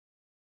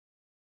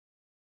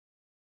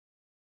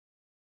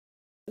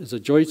It's a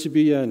joy to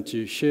be here and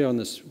to share on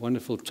this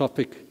wonderful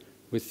topic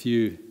with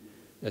you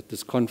at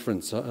this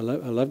conference. I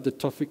loved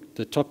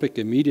the topic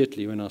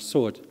immediately when I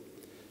saw it.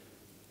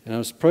 And I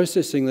was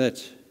processing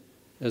that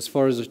as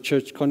far as a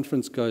church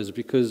conference goes,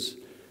 because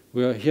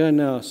we are here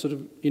now sort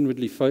of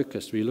inwardly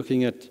focused. We're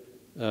looking at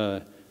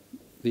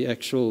the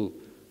actual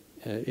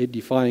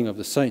edifying of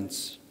the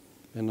saints.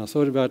 And I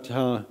thought about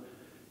how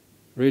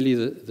really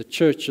the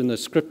church in the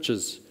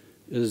scriptures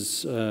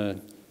is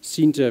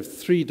seen to have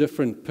three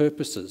different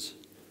purposes.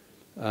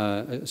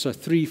 So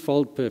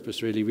threefold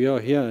purpose, really. We are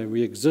here and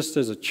we exist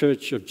as a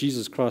church of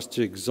Jesus Christ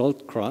to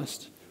exalt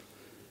Christ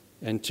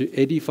and to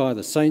edify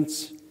the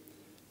saints,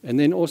 and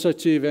then also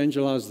to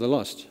evangelize the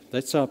lost.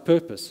 That's our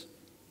purpose.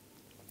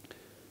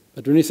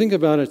 But when you think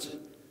about it,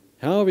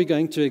 how are we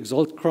going to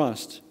exalt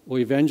Christ or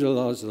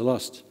evangelize the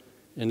lost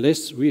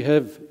unless we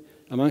have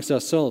amongst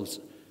ourselves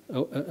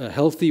a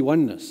healthy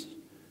oneness,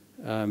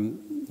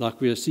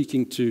 like we are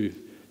seeking to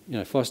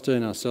foster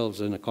in ourselves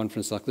in a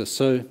conference like this?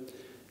 So,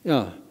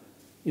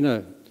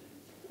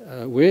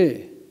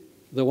 where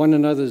the one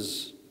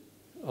another's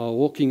are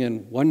walking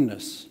in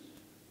oneness,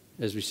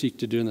 as we seek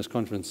to do in this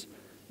conference,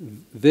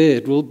 there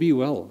it will be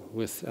well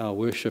with our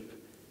worship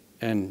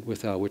and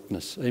with our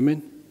witness.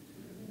 Amen?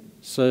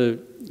 So,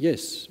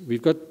 yes,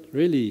 we've got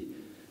really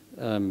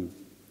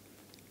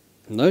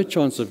no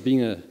chance of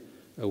being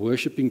a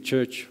worshipping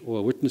church or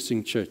a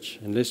witnessing church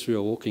unless we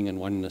are walking in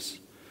oneness.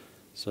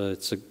 So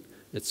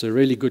it's a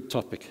really good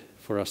topic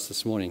for us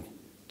this morning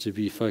to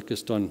be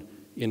focused on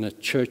in a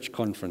church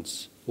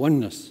conference.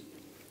 Oneness.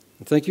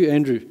 And thank you,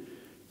 Andrew,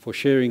 for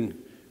sharing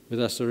with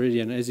us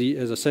already. And as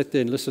I sat there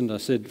and listened, I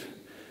said,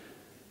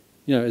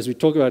 as we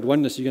talk about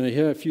oneness, you're going to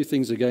hear a few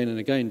things again and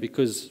again,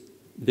 because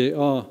there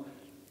are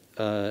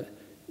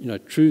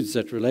truths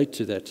that relate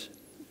to that.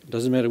 It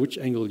doesn't matter which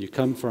angle you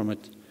come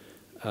at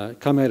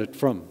it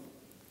from.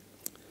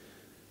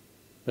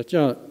 But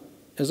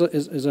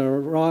as I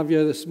arrive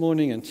here this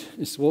morning and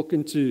just walk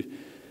into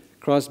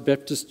Christ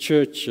Baptist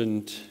Church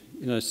and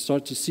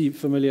start to see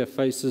familiar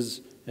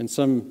faces and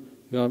some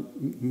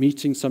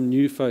meeting some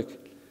new folk,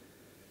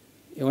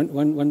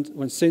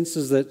 one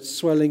senses that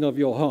swelling of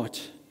your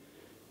heart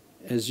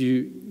as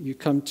you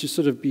come to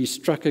sort of be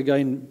struck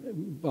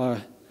again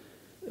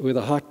with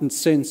a heightened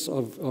sense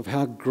of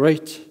how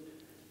great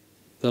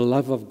the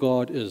love of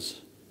God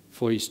is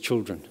for His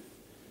children.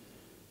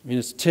 I mean,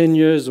 it's 10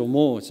 years or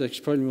more. It's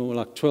actually probably more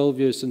like 12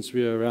 years since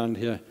we were around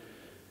here.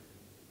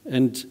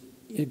 And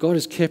God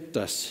has kept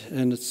us.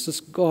 And it's this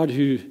God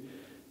who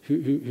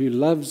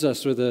loves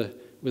us with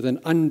an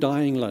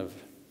undying love.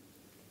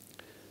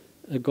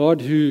 A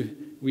God who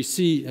we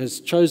see has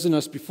chosen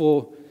us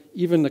before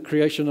even the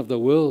creation of the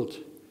world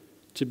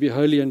to be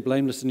holy and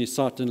blameless in His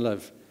sight and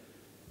love.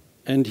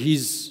 And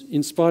He's,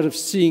 in spite of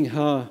seeing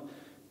how,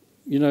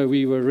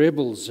 we were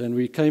rebels and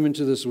we came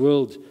into this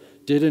world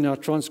dead in our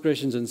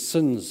transgressions and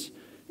sins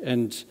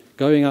and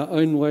going our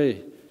own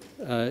way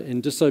in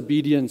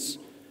disobedience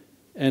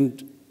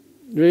and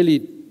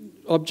really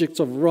objects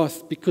of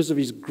wrath, because of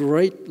His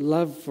great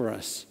love for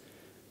us,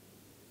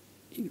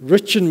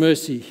 rich in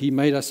mercy, He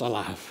made us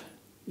alive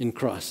in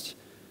Christ.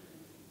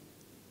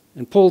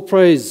 And Paul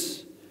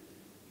prays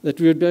that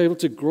we would be able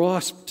to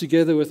grasp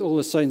together with all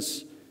the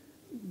saints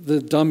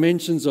the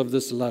dimensions of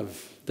this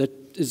love that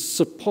is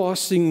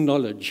surpassing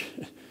knowledge.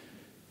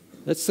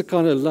 That's the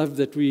kind of love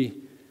that we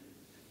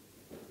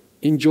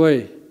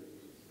enjoy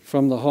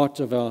from the heart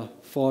of our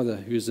Father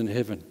who is in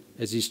heaven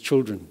as His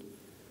children.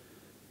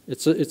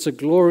 It's a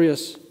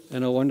glorious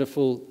and a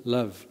wonderful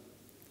love.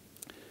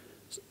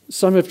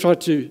 Some have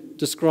tried to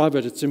describe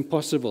it. It's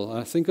impossible.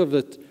 I think of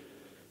it,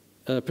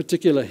 a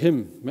particular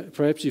hymn.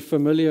 Perhaps you're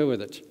familiar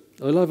with it.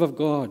 O love of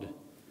God,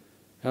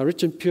 how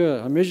rich and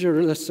pure, how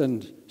measureless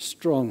and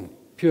strong,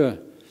 pure.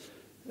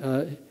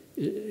 And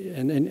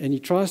he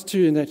tries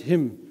to, in that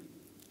hymn,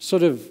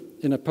 sort of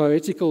in a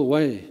poetical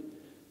way,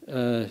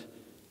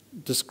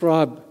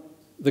 describe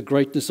the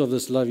greatness of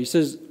this love. He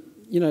says,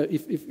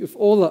 if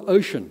all the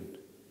ocean,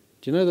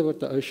 do you know what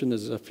the ocean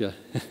is up here?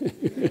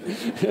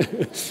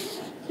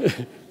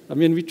 I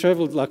mean, we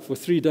traveled for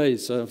 3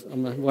 days, so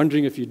I'm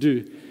wondering if you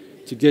do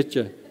to get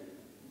you.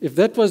 If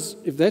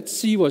that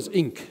sea was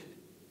ink,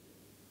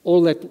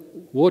 all that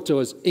water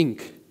was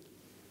ink,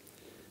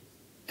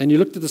 and you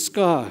looked at the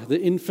sky, the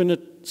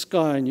infinite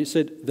sky, and you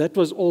said, that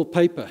was all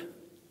paper.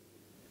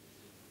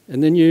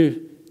 And then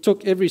you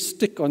took every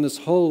stick on this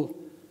whole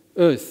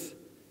earth,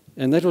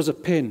 and that was a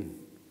pen.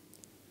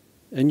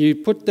 And you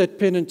put that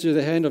pen into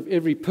the hand of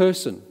every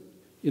person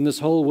in this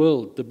whole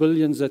world, the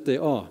billions that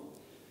there are.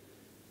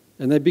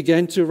 And they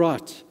began to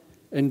write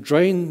and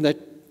drain that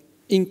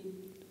ink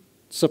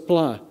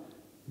supply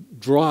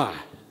dry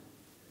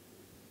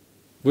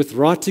with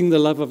writing the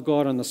love of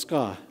God on the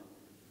sky.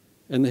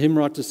 And the hymn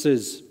writer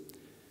says,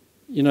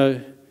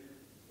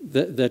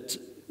 that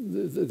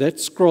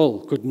scroll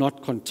could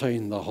not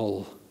contain the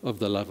whole of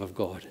the love of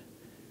God.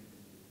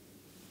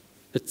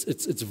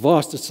 It's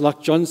vast. It's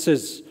like John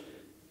says,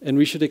 and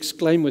we should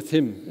exclaim with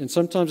him. And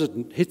sometimes it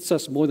hits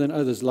us more than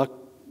others, like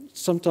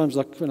sometimes,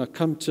 like when I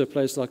come to a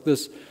place like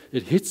this,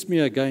 it hits me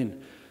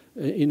again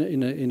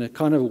in a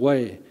kind of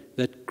way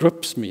that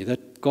grips me,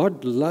 that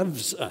God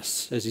loves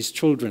us as His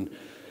children,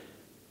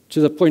 to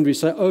the point we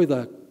say, oh,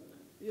 the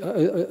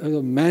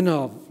manner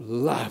of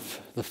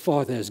love the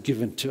Father has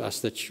given to us,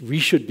 that we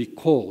should be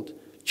called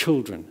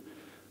children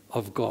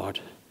of God.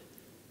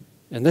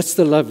 And that's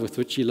the love with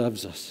which He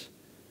loves us.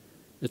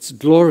 It's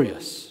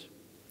glorious.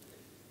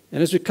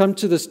 And as we come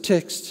to this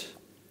text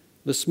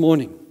this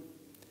morning,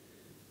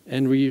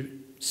 and we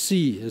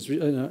see,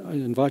 I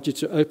invite you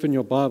to open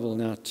your Bible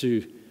now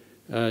to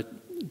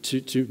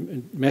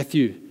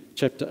Matthew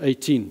chapter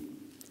 18.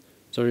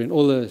 Sorry, in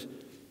all the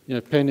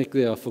panic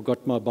there, I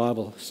forgot my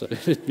Bible. So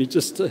let me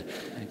just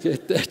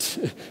get that.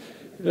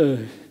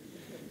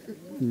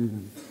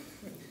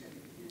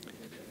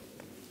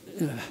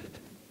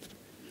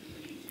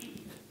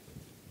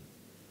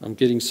 I'm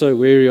getting so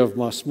wary of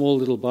my small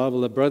little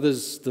Bible. The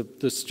brothers,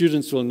 the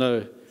students will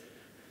know.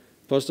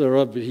 Pastor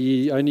Rob,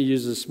 he only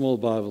uses small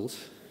Bibles.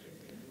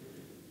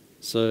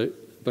 So,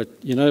 but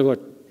you know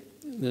what?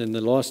 In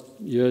the last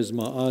years,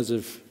 my eyes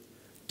have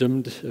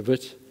dimmed a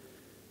bit.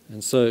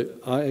 And so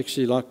I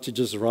actually like to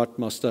just write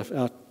my stuff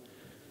out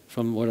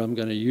from what I'm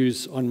going to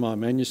use on my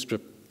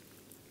manuscript.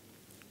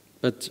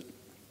 But,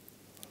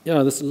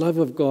 this love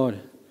of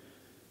God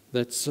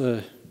that's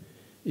in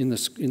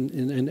this,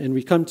 and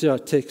we come to our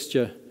text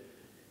here.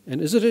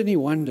 And is it any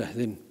wonder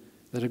then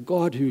that a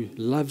God who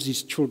loves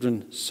His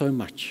children so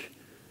much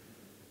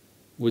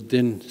would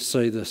then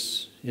say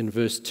this in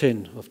verse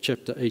 10 of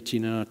chapter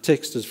 18, and our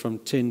text is from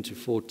 10 to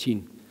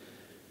 14.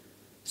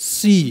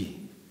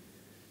 See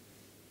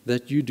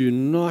that you do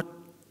not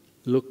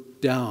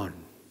look down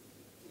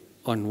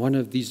on one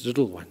of these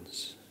little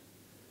ones.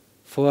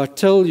 For I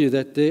tell you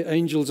that their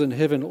angels in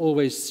heaven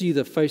always see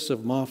the face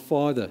of my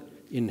Father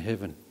in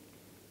heaven.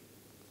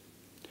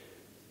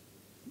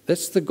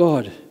 That's the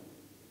God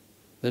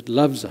that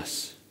loves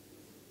us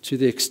to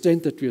the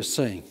extent that we are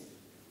saying.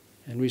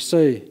 And we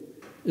say,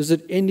 is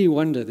it any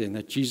wonder then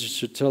that Jesus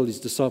should tell His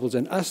disciples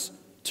and us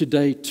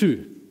today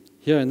too,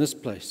 here in this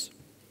place,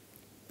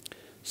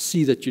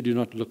 see that you do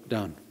not look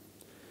down?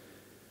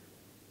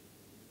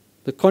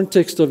 The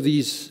context of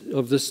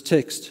this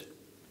text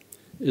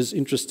is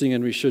interesting,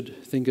 and we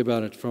should think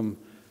about it from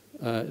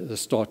the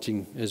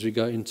starting as we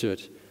go into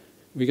it.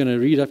 We're going to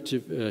read up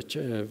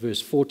to verse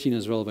 14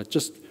 as well, but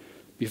just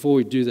before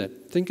we do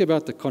that, think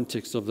about the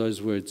context of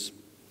those words.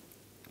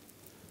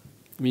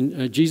 I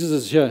mean, Jesus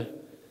is here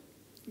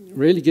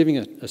really giving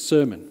a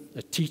sermon,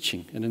 a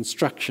teaching, an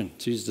instruction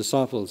to His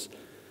disciples.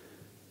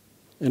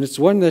 And it's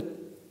one that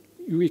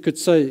we could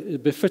say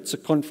it befits a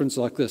conference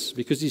like this,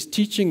 because He's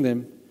teaching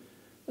them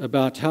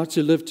about how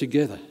to live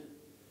together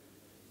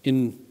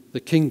in the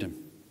kingdom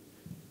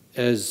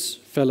as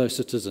fellow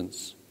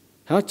citizens,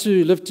 how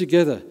to live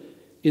together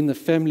in the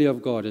family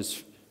of God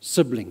as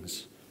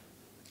siblings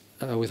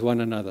with one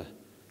another,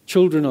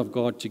 children of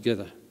God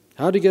together,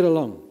 how to get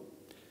along.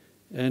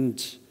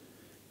 And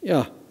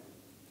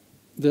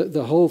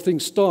the whole thing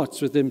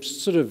starts with them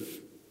sort of,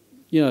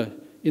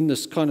 in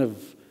this kind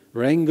of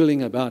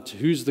wrangling about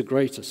who's the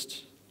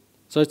greatest.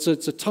 So it's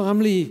a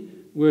timely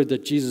word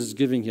that Jesus is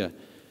giving here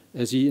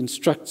as He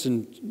instructs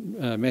in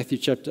Matthew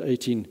chapter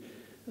 18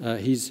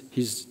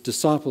 his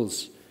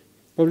disciples,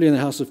 probably in the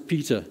house of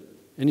Peter.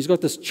 And He's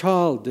got this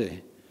child there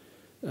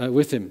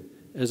with Him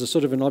as a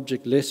sort of an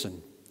object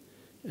lesson.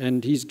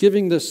 And He's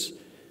giving this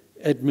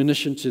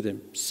admonition to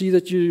them. See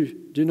that you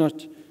do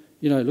not,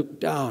 look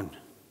down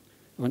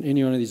on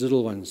any one of these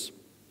little ones.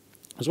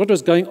 Because what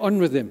was going on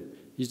with them,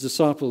 His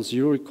disciples,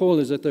 you'll recall,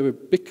 is that they were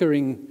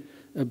bickering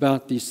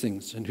about these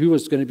things. And who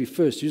was going to be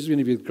first? Who's going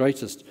to be the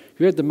greatest?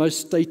 Who had the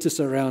most status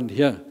around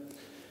here?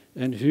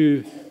 And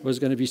who was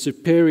going to be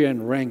superior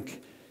in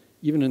rank,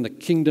 even in the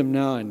kingdom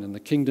now and in the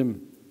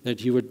kingdom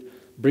that He would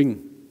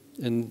bring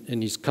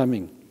in His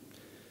coming?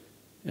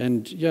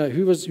 And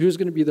who was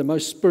going to be the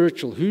most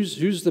spiritual?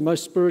 Who's the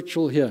most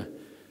spiritual here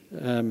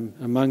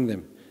among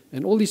them?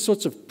 And all these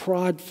sorts of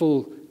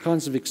prideful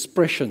kinds of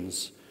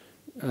expressions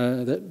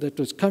that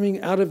was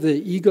coming out of their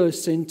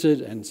ego-centered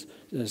and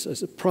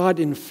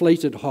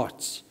pride-inflated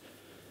hearts.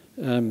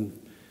 And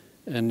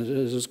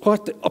it was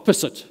quite the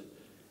opposite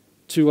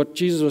to what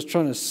Jesus was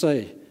trying to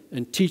say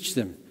and teach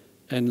them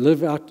and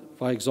live out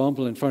by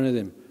example in front of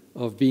them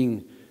of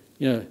being,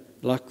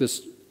 like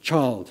this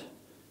child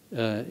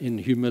in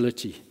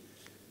humility.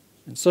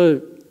 And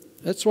so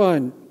that's why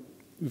in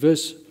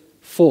verse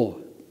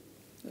 14,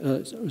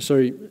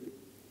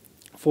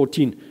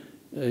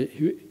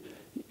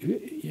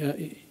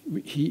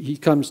 he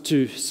comes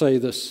to say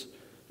this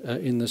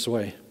in this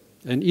way.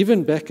 And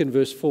even back in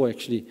verse 4,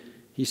 actually,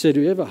 he said,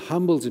 whoever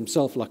humbles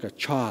himself like a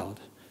child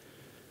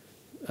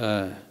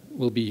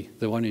will be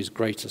the one who's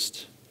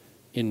greatest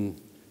in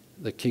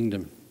the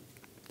kingdom.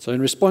 So in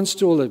response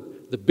to all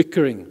the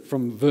bickering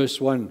from verse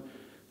 1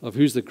 of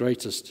who's the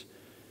greatest,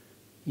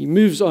 He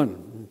moves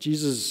on.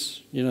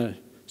 Jesus,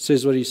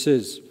 says what He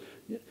says.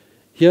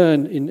 Here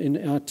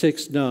in our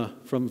text now,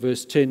 from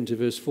verse 10 to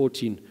verse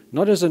 14,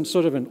 not as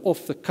sort of an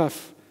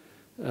off-the-cuff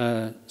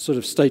sort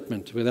of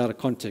statement without a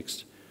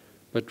context,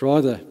 but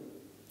rather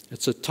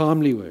it's a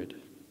timely word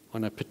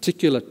on a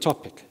particular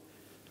topic.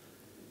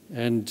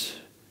 And,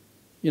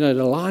 it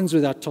aligns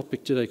with our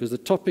topic today, because the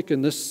topic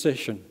in this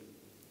session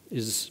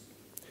is,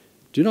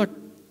 do not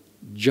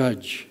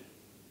judge,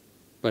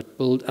 but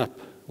build up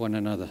one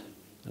another.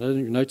 I don't know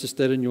if you noticed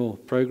that in your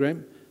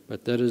program,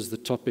 but that is the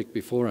topic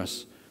before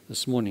us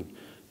this morning.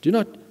 Do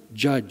not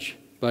judge,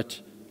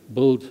 but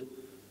build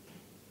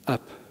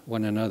up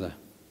one another.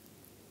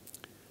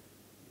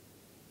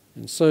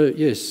 And so,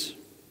 yes,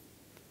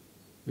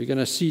 we're going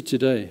to see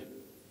today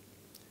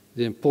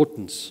the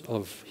importance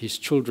of His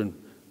children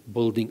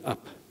building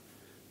up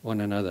one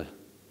another,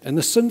 and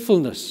the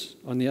sinfulness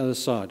on the other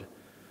side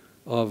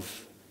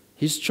of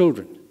His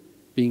children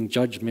being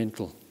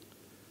judgmental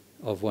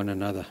of one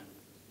another.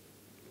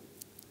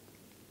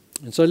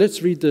 And so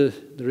let's read the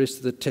rest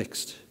of the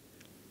text.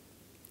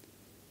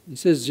 He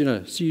says,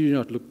 see you do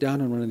not look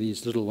down on one of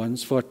these little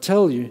ones, for I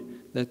tell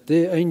you that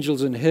their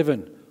angels in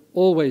heaven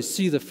always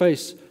see the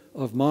face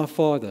of my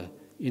Father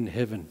in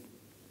heaven.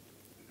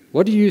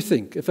 What do you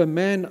think? If a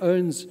man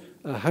owns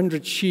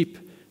 100 sheep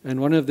and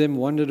one of them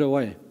wandered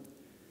away,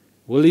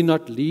 will he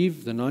not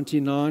leave the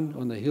 99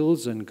 on the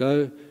hills and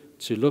go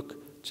to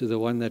look to the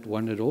one that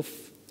wandered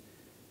off?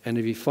 And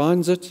if he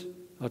finds it,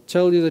 I'll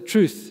tell you the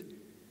truth,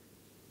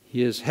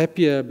 he is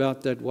happier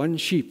about that one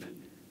sheep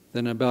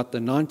than about the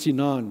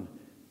 99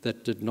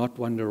 that did not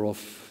wander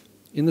off.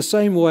 In the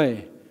same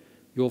way,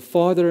 your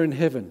Father in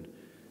heaven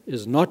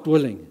is not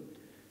willing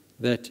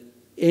that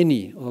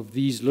any of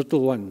these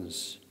little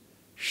ones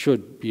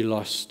should be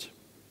lost.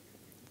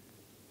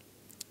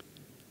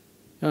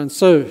 And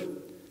so,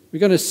 we're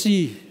going to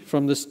see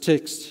from this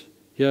text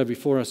here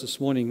before us this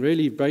morning,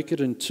 really break it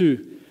in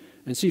two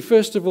and see,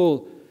 first of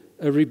all,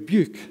 a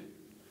rebuke,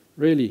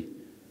 really,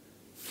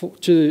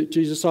 to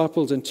his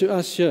disciples and to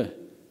us here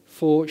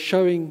for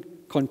showing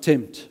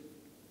contempt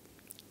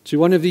to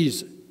one of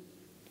these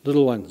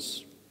little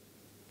ones.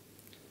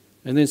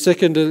 And then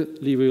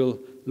secondly, we'll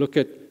look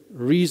at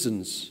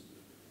reasons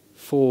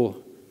for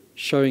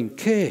showing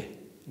care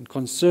and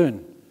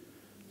concern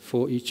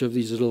for each of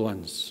these little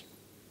ones.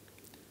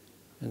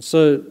 And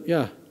so,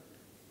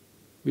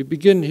 we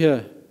begin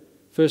here,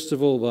 first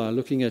of all, by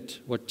looking at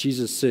what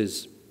Jesus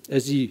says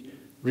as He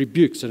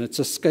rebukes, and it's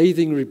a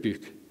scathing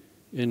rebuke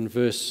in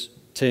verse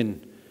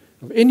 10,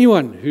 of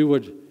anyone who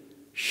would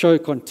show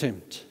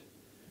contempt.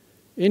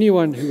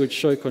 Anyone who would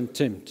show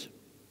contempt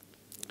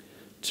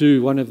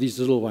to one of these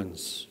little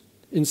ones,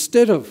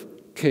 instead of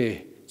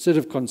care, instead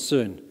of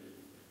concern.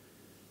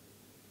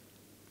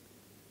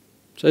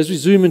 So as we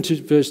zoom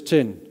into verse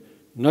 10,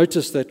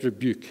 notice that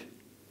rebuke.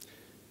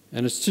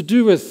 And it's to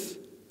do with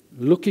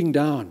looking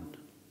down,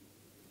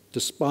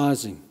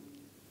 despising.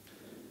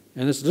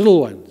 And it's little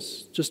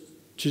ones.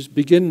 Just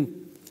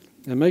begin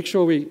and make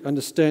sure we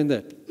understand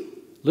that.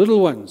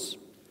 Little ones.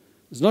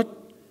 It's not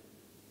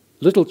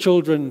little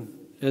children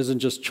as in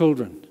just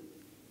children.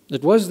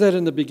 It was that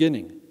in the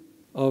beginning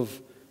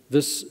of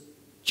this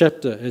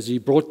chapter, as He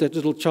brought that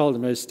little child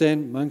and may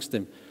stand amongst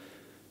them.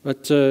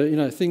 But,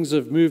 things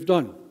have moved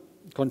on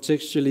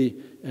contextually,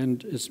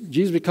 and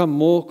Jesus become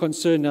more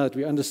concerned now that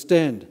we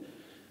understand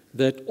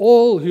that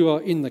all who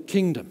are in the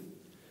kingdom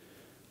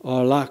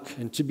are like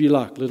and to be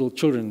like little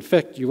children. In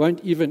fact, you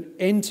won't even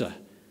enter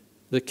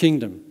the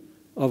kingdom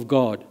of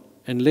God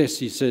unless,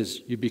 He says,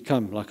 you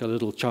become like a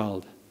little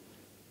child,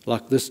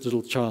 like this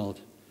little child.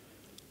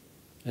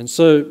 And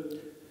so,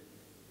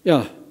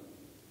 I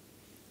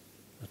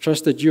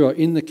trust that you are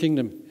in the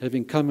kingdom,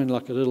 having come in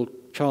like a little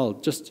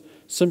child, just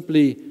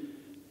simply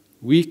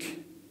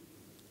weak,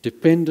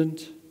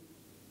 dependent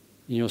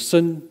in your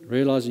sin,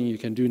 realizing you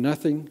can do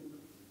nothing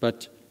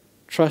but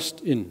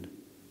trust in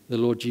the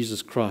Lord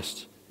Jesus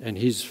Christ and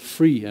His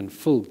free and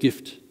full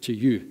gift to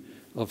you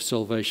of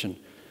salvation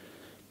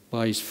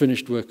by His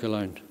finished work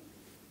alone.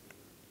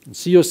 And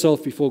see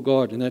yourself before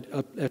God in that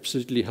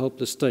absolutely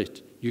helpless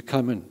state. You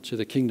come into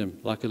the kingdom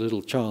like a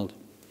little child.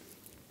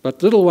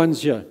 But little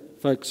ones here,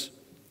 folks,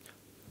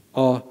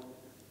 are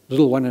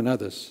little one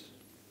another's.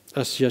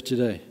 Us here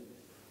today.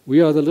 We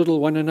are the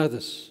little one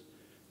another's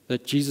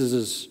that Jesus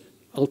is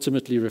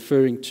ultimately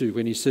referring to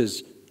when He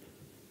says,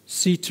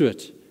 see to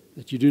it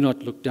that you do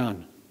not look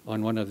down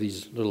on one of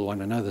these little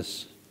one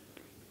another's.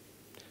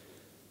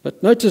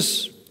 But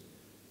notice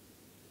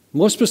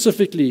more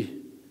specifically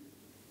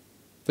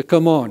the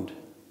command,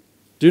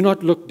 do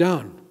not look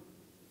down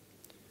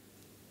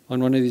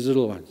on one of these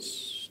little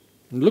ones.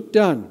 And look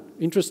down,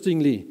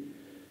 interestingly,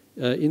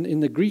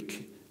 in the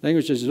Greek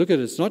language, as you look at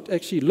it, it's not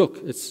actually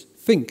look, it's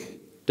think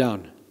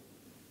down.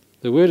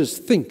 The word is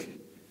think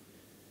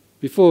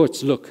before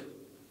it's look.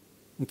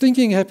 And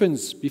thinking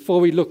happens before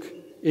we look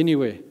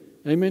anywhere.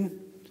 Amen?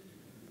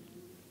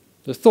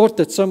 The thought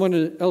that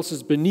someone else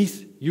is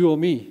beneath you or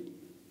me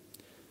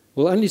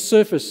will only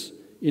surface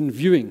in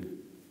viewing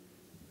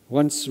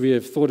once we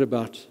have thought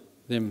about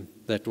them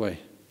that way.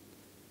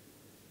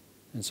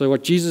 And so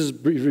what Jesus is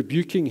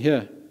rebuking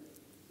here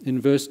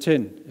in verse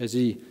 10, as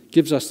He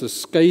gives us the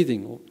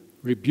scathing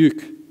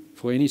rebuke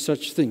for any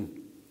such thing,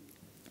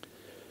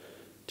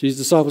 to his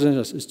disciples and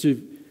us, is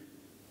to,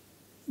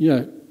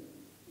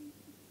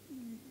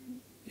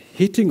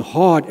 hitting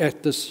hard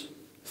at this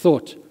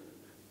thought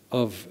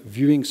of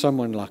viewing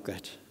someone like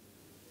that,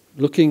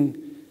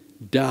 looking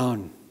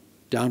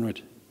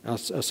downward. Our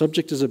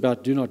subject is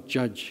about do not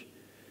judge.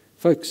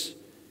 Folks,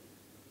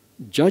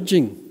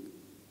 judging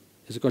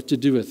has got to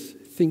do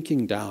with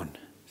thinking down,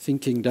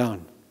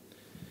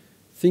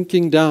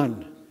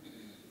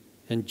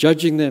 and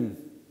judging them,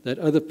 that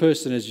other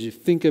person, as you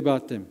think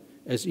about them,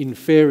 as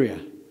inferior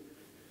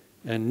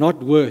and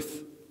not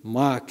worth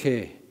my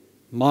care,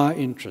 my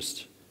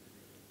interest.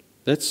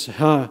 That's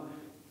how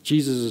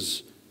Jesus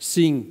is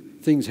seeing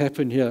things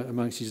happen here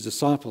amongst his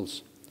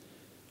disciples.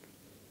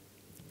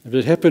 If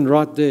it happened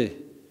right there,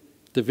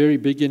 at the very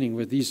beginning,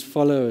 with these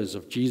followers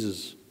of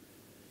Jesus,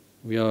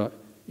 we are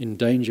in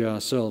danger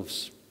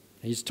ourselves.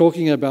 He's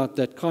talking about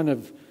that kind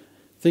of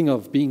thing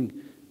of being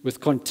with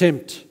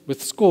contempt,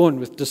 with scorn,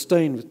 with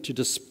disdain, to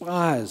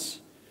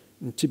despise,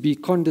 and to be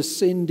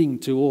condescending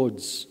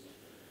towards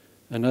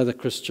another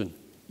Christian.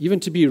 Even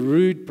to be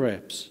rude,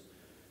 perhaps,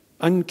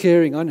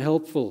 uncaring,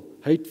 unhelpful,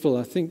 hateful.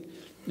 I think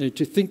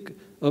to think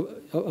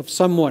of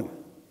someone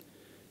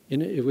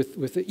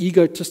with an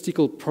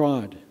egotistical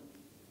pride,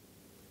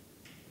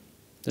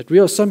 that we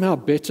are somehow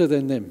better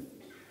than them.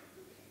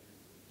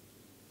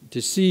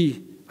 To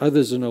see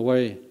others in a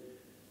way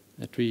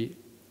that we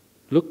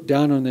look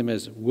down on them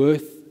as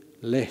worth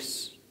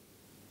less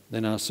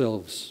than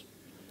ourselves,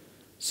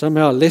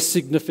 somehow less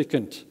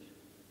significant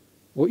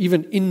or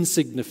even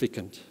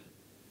insignificant,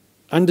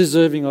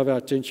 undeserving of our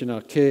attention,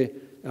 our care,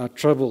 our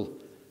trouble,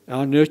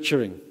 our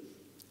nurturing,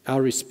 our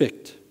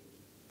respect.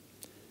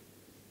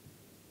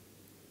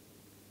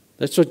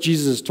 That's what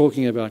Jesus is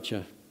talking about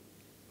here.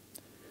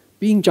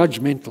 Being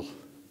judgmental,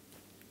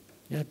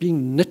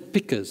 being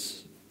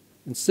nitpickers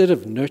instead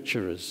of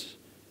nurturers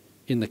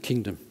in the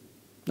kingdom.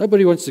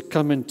 Nobody wants to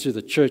come into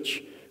the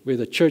church where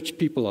the church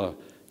people are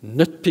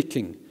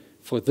nitpicking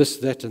for this,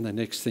 that, and the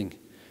next thing.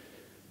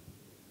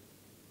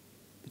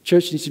 The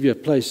church needs to be a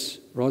place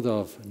rather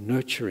of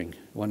nurturing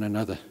one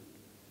another.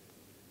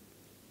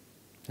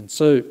 And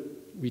so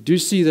we do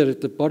see that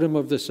at the bottom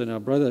of this, and our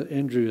brother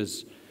Andrew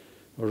has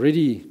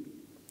already,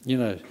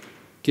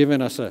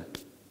 given us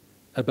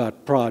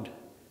about pride.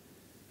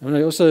 And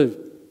I also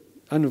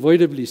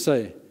unavoidably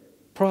say,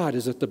 pride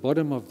is at the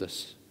bottom of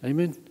this.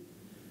 Amen?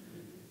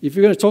 If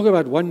you're going to talk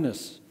about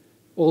oneness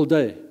all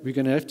day, we're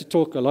going to have to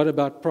talk a lot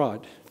about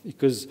pride,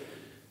 because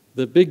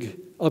the big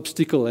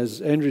obstacle,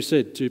 as Andrew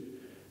said, to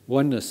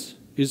oneness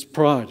is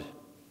pride.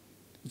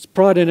 It's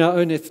pride in our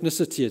own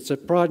ethnicity. It's a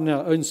pride in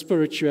our own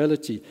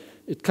spirituality.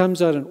 It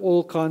comes out in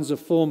all kinds of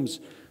forms,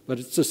 but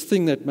it's this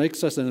thing that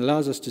makes us and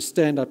allows us to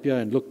stand up here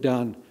and look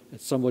down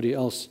at somebody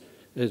else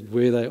at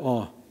where they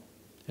are.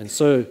 And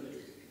so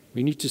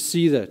we need to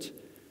see that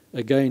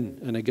again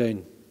and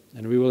again,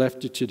 and we will have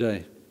to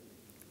today.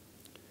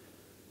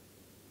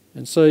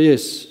 And so,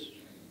 yes,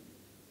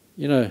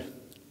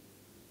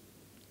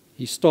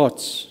 he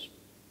starts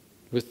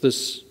with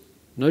this.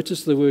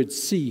 Notice the word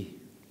see.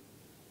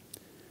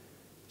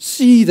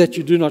 See that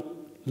you do not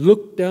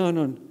look down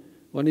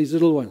on these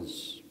little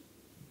ones.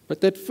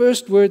 But that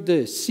first word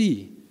there,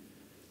 see,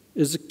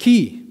 is a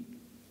key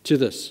to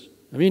this.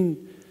 I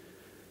mean,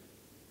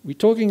 we're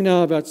talking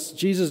now about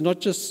Jesus not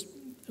just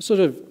sort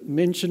of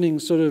mentioning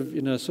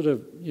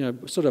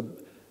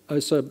oh,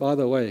 so by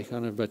the way,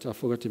 but I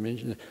forgot to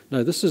mention it.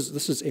 No, this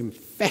is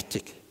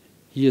emphatic.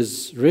 He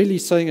is really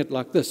saying it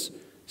like this.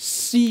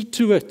 See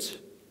to it.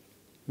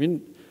 I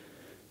mean,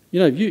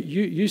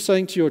 you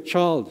saying to your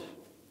child,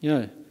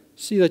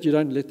 see that you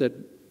don't let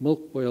that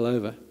milk boil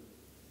over.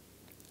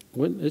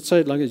 Let's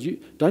say it like this,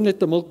 don't let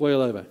the milk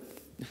boil over.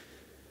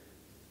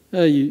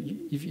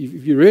 If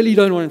you really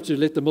don't want to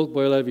let the milk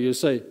boil over, you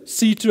say,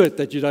 see to it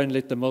that you don't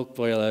let the milk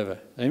boil over.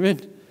 Amen?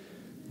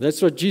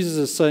 That's what Jesus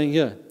is saying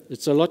here.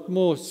 It's a lot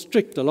more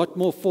strict, a lot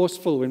more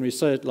forceful when we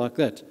say it like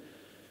that.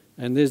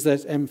 And there's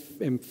that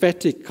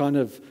emphatic kind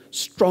of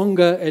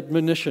stronger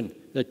admonition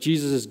that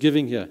Jesus is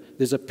giving here.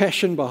 There's a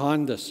passion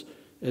behind this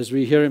as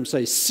we hear him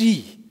say,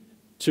 see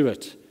to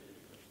it.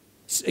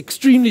 It's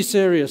extremely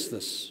serious,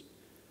 this.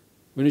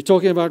 When we're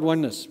talking about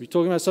oneness, we're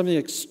talking about something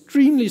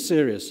extremely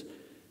serious,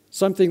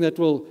 something that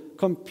will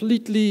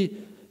completely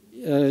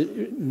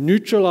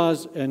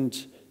neutralize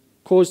and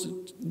cause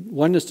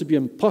oneness to be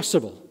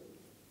impossible.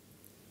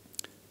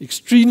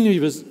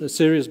 Extremely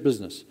serious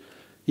business.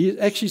 He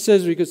actually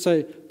says, we could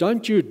say,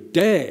 don't you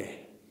dare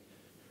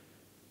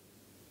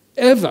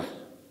ever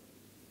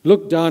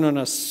look down on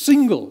a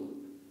single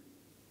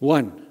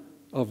one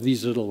of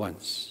these little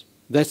ones.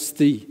 That's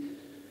the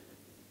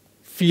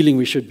feeling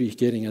we should be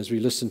getting as we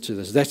listen to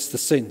this. That's the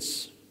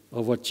sense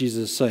of what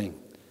Jesus is saying.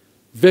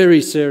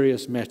 Very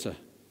serious matter.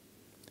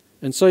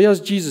 And so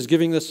here's Jesus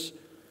giving this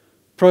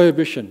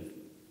prohibition.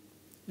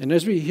 And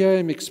as we hear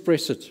him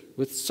express it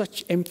with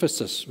such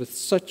emphasis, with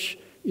such,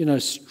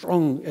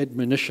 strong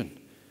admonition,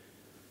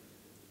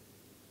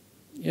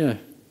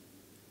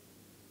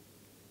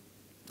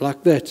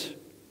 like that,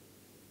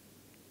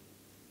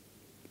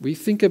 we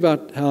think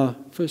about how,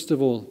 first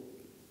of all,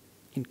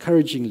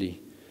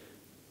 encouragingly,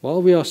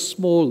 while we are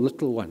small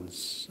little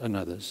ones and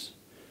others,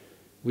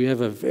 we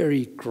have a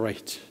very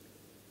great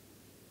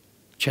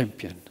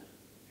champion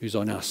who's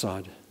on our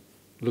side,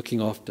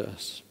 looking after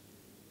us.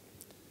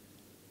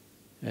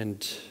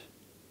 And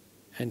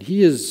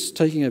he is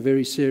taking a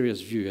very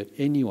serious view at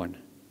anyone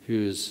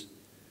who is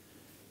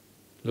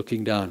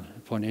looking down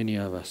upon any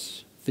of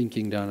us,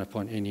 thinking down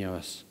upon any of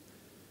us.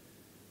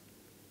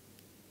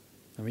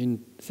 I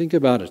mean, think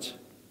about it.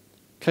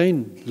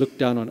 Cain looked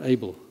down on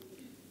Abel,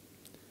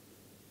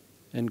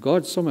 and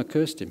God somehow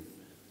cursed him.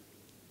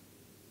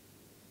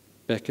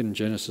 Back in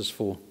Genesis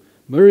 4.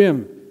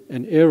 Miriam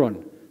and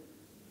Aaron,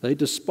 they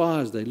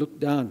despised, they looked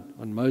down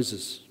on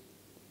Moses.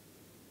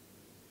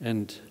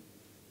 And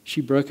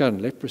she broke out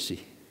in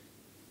leprosy.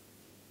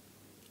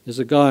 There's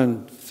a guy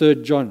in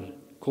 3 John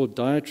called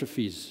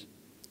Diotrephes,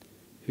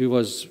 who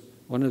was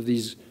one of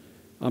these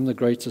I'm the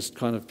greatest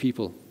kind of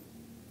people.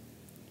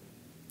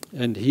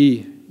 And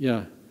he,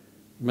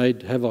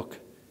 made havoc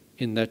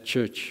in that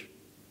church.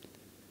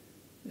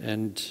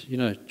 And,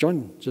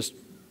 John just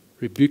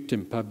rebuked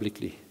him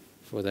publicly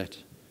for that.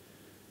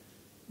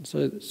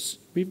 So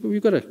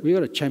we've got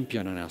a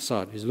champion on our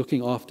side who's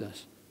looking after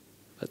us.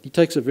 But he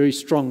takes a very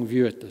strong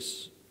view at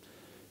this.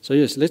 So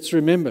yes, let's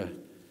remember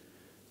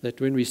that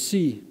when we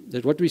see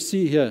that what we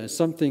see here is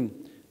something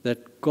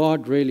that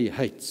God really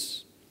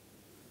hates.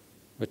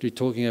 What we're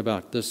talking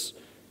about, this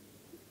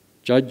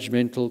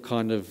judgmental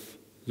kind of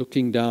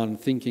looking down,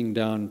 thinking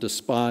down,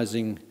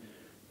 despising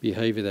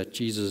behavior that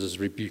Jesus is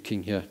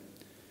rebuking here.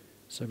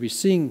 So we're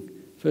seeing,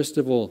 first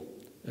of all,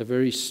 a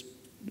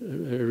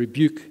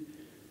rebuke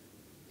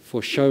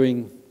for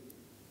showing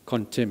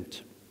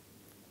contempt.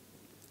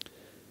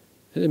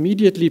 The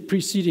immediately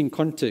preceding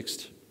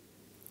context,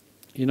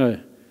 will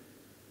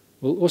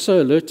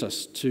also alert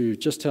us to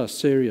just how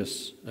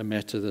serious a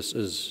matter this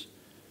is.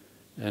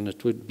 And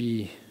it would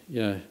be,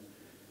 there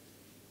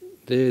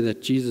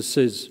that Jesus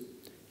says,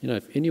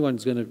 if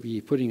anyone's going to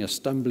be putting a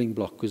stumbling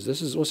block, because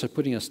this is also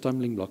putting a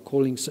stumbling block,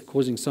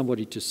 causing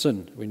somebody to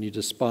sin when you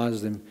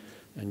despise them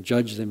and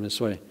judge them this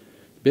way.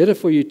 Better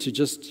for you to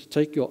just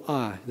take your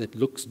eye that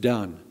looks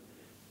down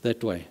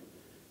that way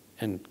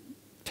and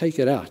take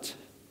it out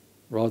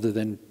rather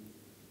than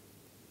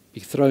be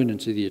thrown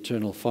into the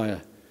eternal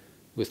fire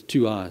with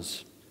 2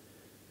 eyes.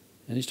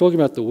 And he's talking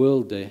about the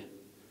world there.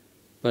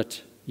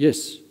 But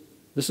yes,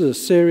 this is a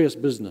serious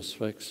business,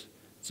 folks.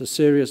 It's a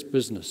serious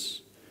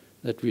business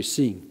that we're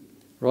seeing.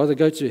 Rather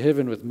go to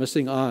heaven with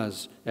missing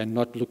eyes and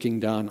not looking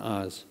down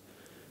eyes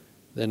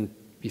than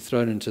be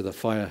thrown into the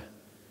fire.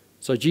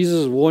 So Jesus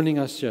is warning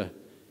us here,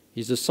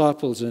 his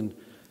disciples and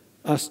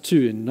us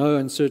too, in no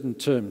uncertain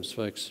terms,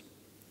 folks.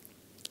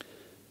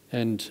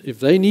 And if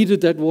they needed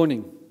that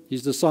warning,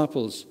 his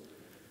disciples,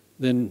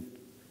 then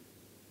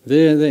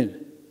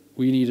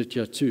we need it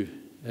here too.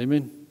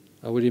 Amen?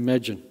 I would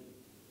imagine.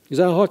 Because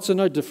our hearts are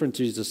no different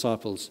to his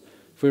disciples.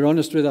 If we're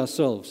honest with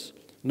ourselves,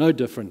 no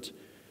different.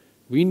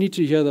 We need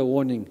to hear the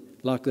warning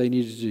like they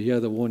needed to hear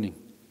the warning.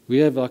 We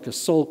have like a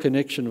soul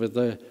connection with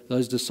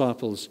those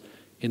disciples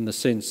in the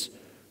sense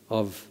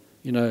of,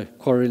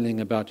 quarreling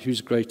about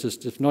who's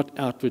greatest, if not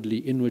outwardly,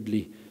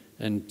 inwardly,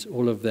 and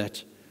all of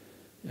that.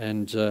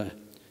 And,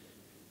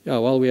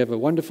 while we have a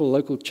wonderful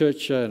local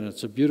church here, and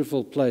it's a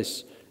beautiful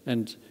place,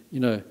 and,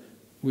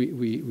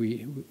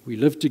 we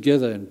live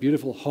together in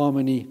beautiful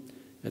harmony,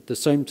 at the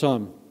same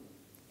time,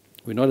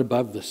 we're not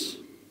above this,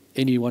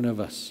 any one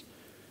of us.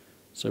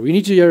 So we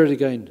need to hear it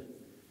again,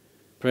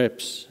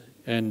 perhaps,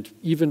 and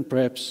even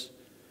perhaps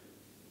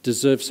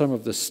deserve some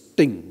of the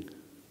sting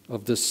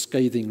of this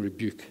scathing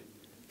rebuke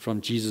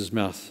from Jesus'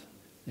 mouth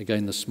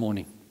again this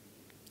morning.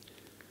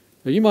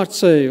 Now you might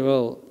say,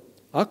 well,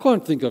 I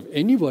can't think of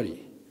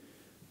anybody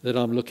that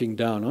I'm looking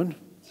down on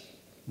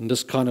in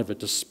this kind of a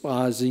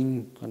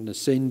despising,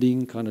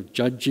 condescending, kind of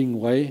judging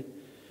way.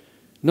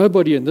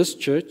 Nobody in this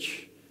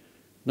church,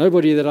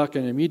 nobody that I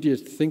can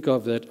immediately think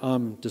of that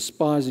I'm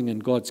despising in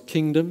God's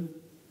kingdom.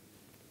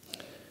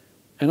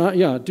 And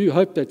I do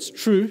hope that's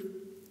true.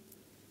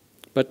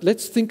 But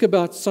let's think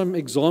about some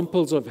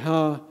examples of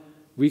how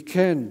we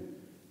can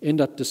end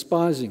up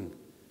despising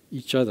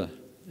each other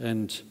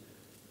and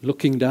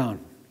looking down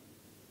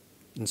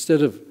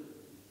instead of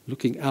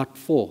looking out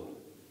for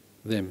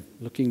them,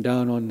 looking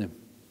down on them.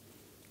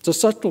 It's a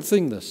subtle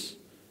thing, this.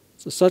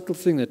 It's a subtle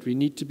thing that we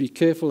need to be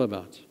careful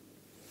about.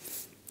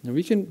 And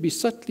we can be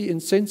subtly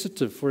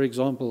insensitive, for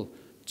example,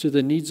 to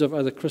the needs of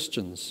other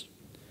Christians.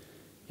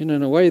 In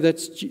a way,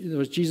 that's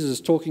what Jesus is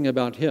talking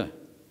about here.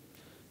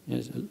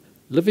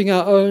 Living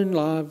our own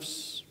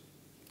lives,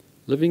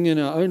 living in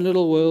our own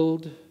little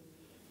world,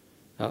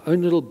 our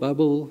own little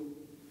bubble,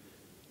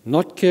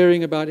 not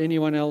caring about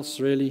anyone else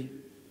really,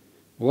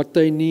 what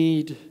they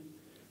need,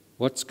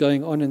 what's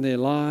going on in their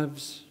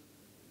lives.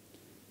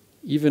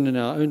 Even in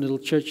our own little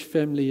church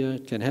family,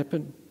 it can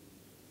happen.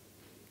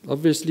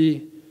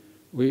 Obviously,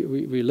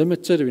 we're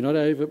limited, we're not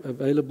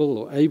available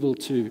or able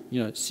to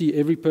see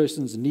every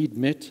person's need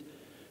met.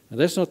 And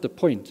that's not the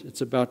point.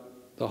 It's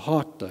about the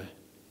heart, though.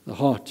 The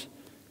heart.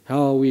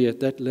 How are we at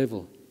that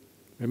level?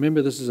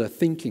 Remember, this is a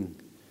thinking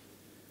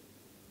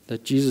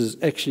that Jesus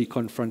is actually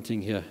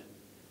confronting here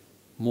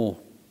more.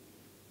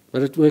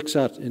 But it works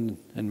out and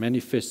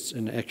manifests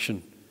in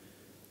action.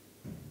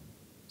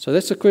 So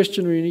that's a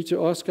question we need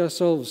to ask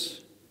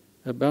ourselves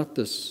about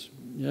this.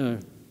 Are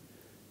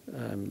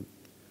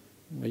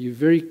you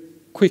very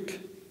quick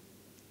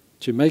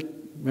to make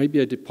maybe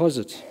a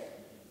deposit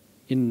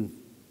in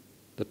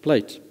the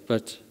plate,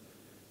 but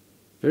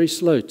very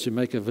slow to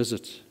make a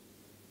visit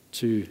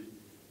to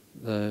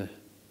the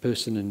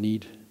person in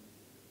need?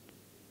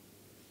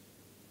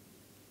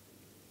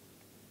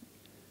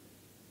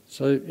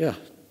 So,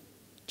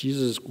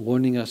 Jesus is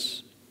warning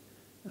us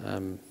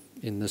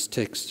in this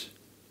text.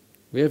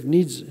 We have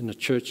needs in a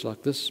church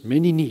like this,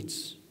 many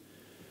needs,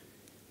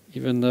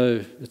 even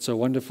though it's a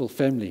wonderful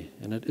family,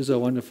 and it is a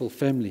wonderful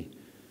family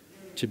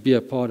to be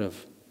a part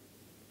of.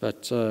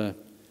 But, there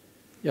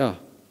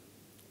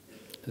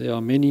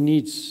are many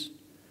needs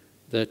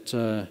that,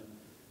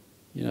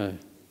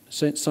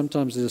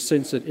 sometimes there's a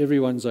sense that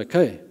everyone's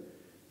okay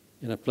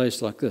in a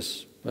place like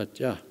this. But,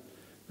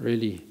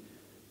 really,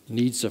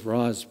 needs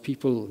arise.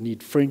 People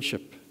need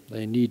friendship.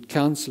 They need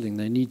counseling.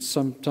 They need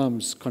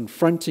sometimes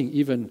confronting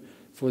even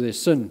for their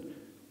sin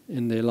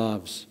in their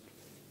lives.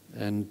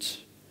 And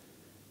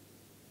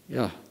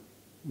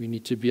we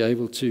need to be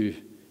able to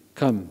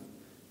come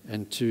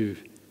and to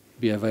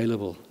be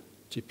available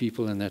to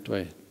people in that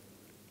way.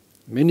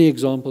 Many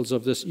examples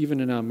of this, even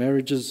in our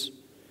marriages.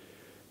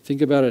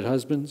 Think about it,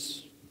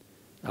 husbands,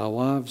 our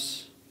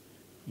wives,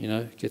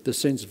 get the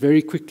sense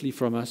very quickly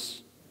from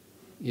us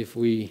if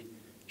we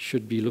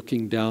should be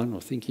looking down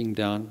or thinking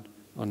down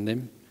on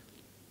them.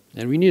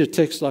 And we need a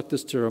text like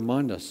this to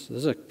remind us. This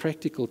is a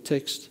practical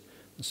text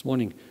this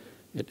morning.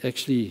 It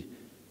actually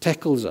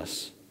tackles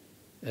us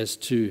as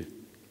to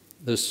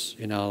this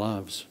in our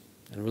lives.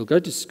 And we'll go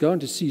on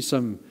to see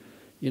some,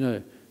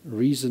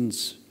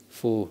 reasons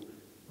for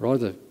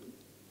rather,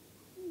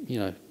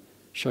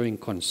 showing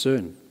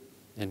concern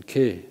and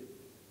care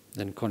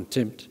than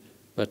contempt.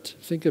 But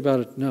think about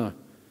it now.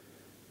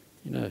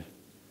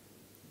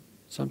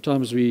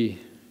 Sometimes we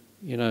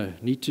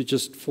need to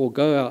just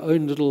forego our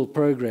own little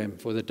program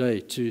for the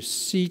day to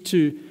see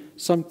to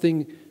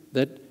something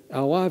that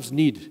our wives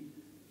need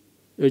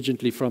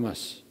urgently from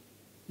us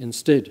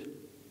instead.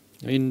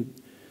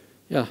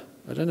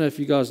 I don't know if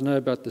you guys know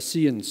about the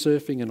sea and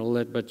surfing and all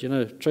that, but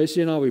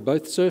Tracy and I, we're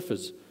both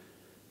surfers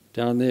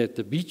down there at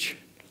the beach,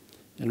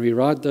 and we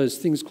ride those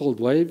things called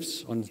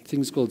waves on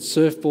things called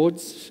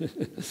surfboards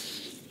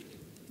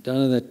down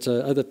on that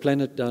other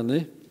planet down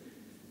there.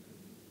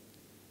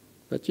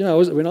 But,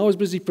 when I was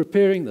busy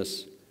preparing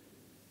this,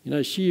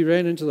 she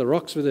ran into the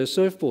rocks with her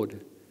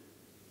surfboard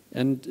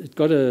and it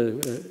got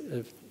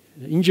an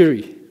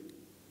injury.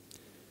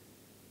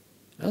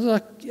 I was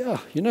like,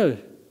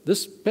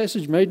 this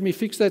passage made me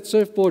fix that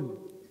surfboard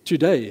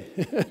today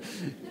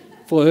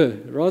for her,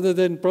 rather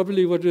than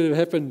probably what would have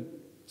happened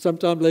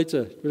sometime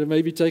later. It would have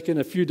maybe taken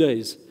a few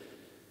days.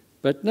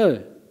 But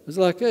no, it's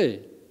like,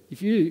 hey,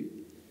 if you,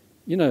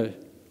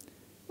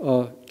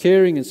 are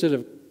caring instead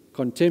of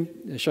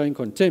showing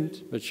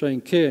contempt, but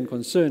showing care and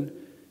concern,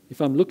 if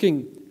I'm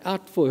looking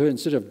out for her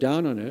instead of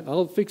down on her,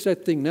 I'll fix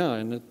that thing now.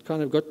 And it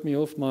kind of got me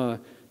off my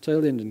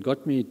tail end and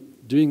got me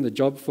doing the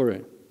job for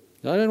her.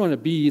 I don't want to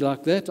be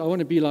like that. I want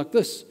to be like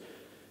this.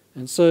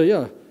 And so,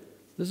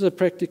 this is a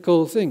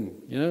practical thing,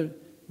 In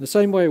the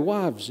same way,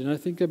 wives,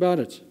 think about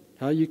it.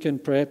 How you can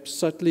perhaps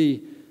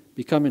subtly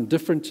become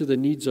indifferent to the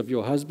needs of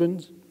your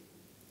husband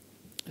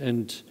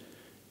and,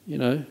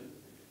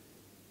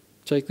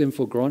 take them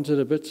for granted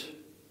a bit,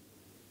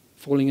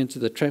 falling into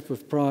the trap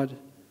of pride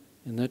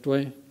in that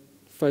way,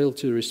 fail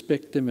to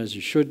respect them as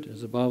you should,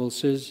 as the Bible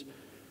says.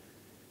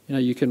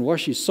 You can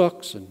wash his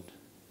socks and,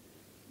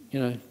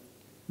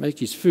 make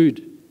his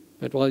food,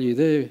 but while you're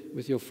there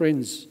with your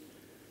friends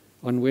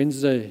on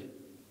Wednesday,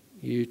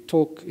 you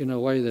talk in a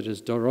way that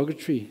is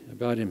derogatory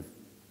about him,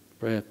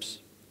 perhaps.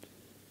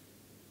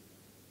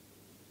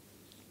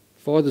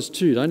 Fathers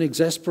too, don't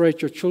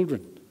exasperate your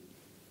children.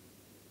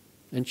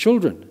 And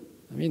children,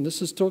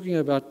 this is talking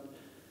about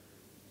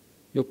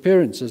your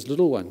parents as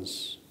little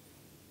ones.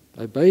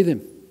 Obey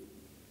them.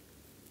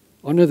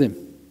 Honor them.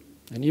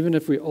 And even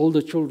if we're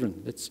older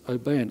children, let's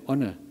obey and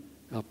honor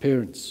our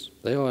parents.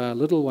 They are our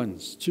little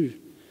ones too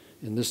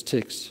in this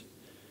text.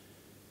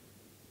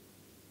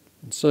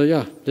 And so,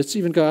 let's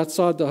even go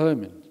outside the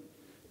home and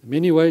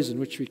many ways in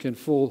which we can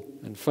fall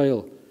and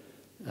fail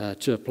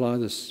to apply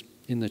this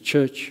in the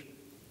church.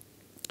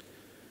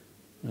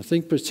 And I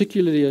think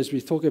particularly as we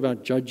talk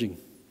about judging,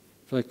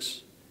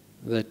 folks,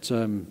 that,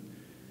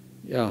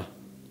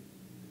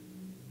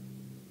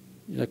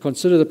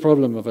 consider the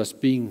problem of us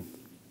being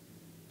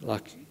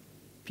like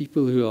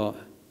people who are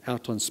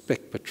out on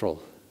speck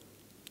patrol.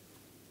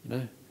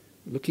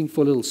 Looking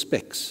for little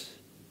specks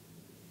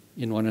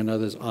in one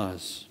another's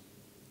eyes.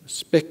 A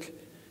speck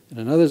in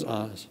another's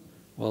eyes,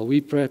 while we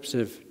perhaps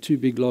have two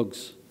big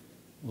logs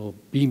or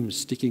beams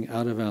sticking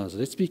out of ours.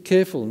 Let's be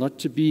careful not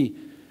to be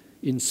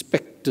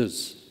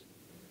inspectors,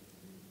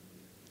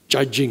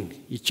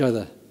 judging each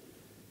other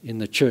in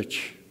the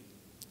church.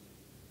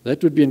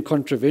 That would be in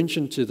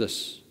contravention to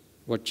this,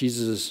 what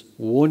Jesus is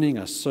warning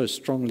us so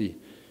strongly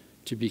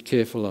to be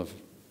careful of.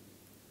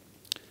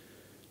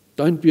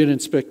 Don't be an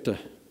inspector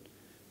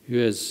who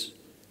has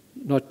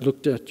not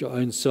looked at your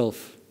own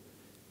self.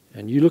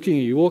 And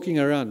you're walking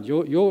around.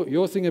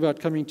 Your thing about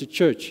coming to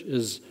church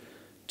is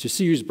to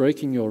see who's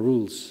breaking your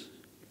rules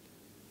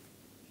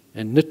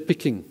and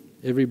nitpicking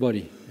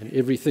everybody and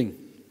everything.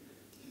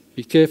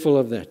 Be careful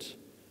of that,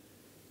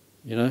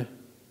 you know.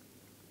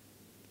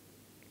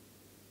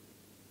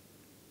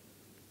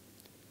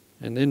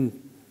 And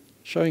then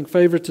showing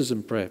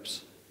favoritism,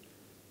 perhaps.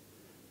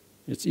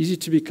 It's easy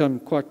to become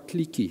quite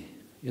cliquey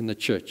in the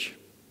church.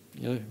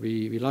 You know,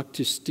 we like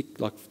to stick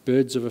like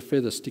birds of a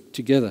feather, stick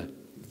together.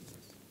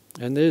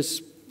 And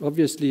there's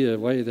obviously a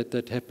way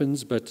that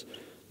happens, but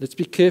let's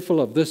be careful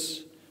of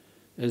this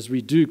as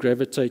we do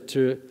gravitate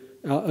to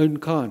our own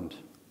kind.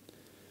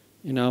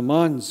 In our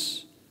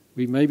minds,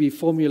 we may be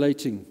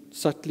formulating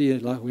subtly,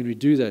 like when we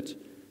do that,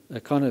 a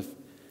kind of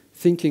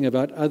thinking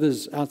about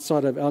others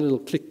outside of our little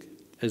clique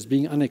as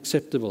being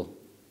unacceptable.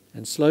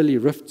 And slowly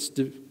rifts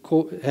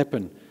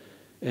happen,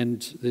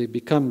 and there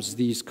becomes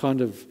these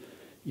kind of,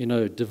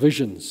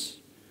 divisions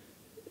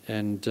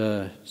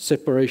and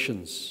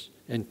separations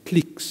and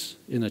cliques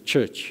in a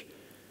church.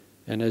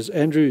 And as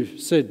Andrew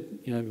said,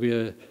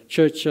 we're a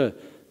church. I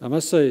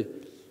must say,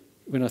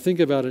 when I think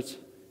about it,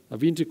 I've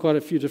been to quite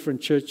a few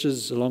different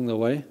churches along the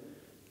way.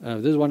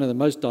 This is one of the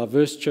most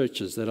diverse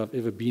churches that I've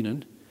ever been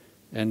in,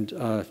 and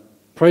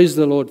praise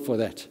the Lord for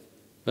that.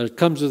 But it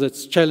comes with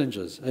its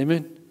challenges.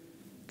 Amen?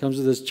 It comes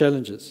with its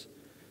challenges.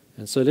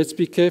 And so let's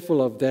be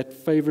careful of that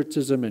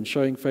favoritism and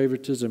showing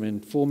favoritism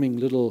and forming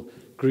little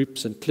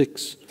groups and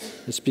cliques.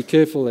 Let's be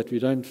careful that we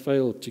don't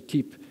fail to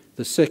keep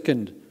the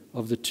second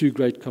of the two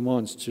great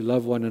commands, to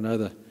love one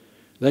another.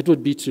 That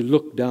would be to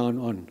look down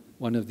on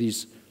one of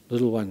these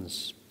little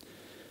ones.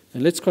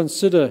 And let's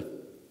consider,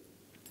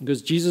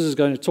 because Jesus is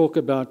going to talk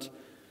about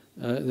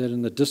that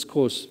in the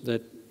discourse,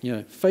 that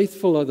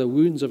faithful are the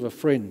wounds of a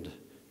friend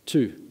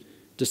too.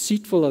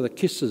 Deceitful are the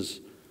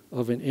kisses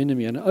of an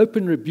enemy. An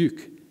open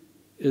rebuke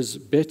is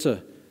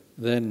better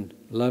than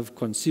love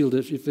concealed.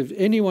 If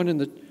anyone in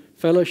the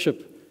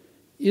fellowship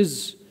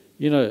is,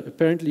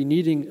 apparently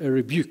needing a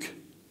rebuke,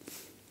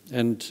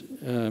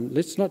 and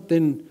let's not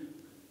then,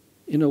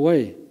 in a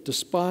way,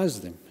 despise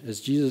them. As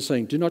Jesus is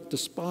saying, do not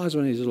despise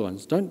one of these little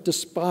ones. Don't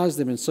despise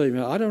them and say,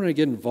 I don't want to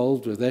get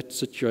involved with that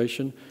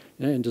situation,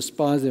 and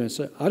despise them and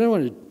say, I don't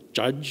want to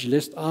judge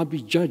lest I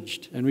be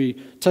judged. And we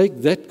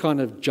take that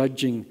kind of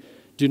judging,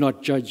 do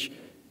not judge,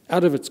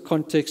 out of its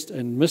context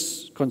and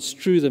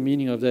misconstrue the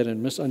meaning of that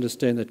and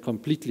misunderstand that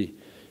completely.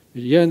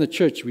 But here in the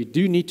church, we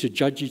do need to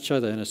judge each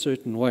other in a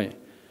certain way.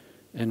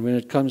 And when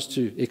it comes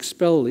to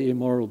expel the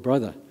immoral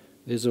brother,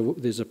 there's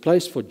a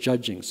place for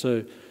judging. So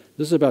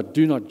this is about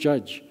do not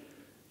judge.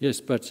 Yes,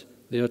 but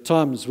there are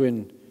times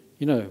when,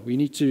 we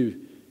need to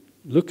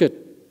look at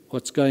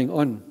what's going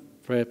on,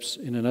 perhaps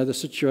in another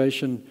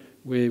situation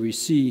where we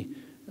see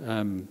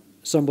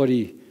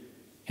somebody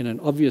in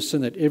an obvious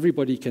sin that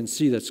everybody can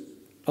see that's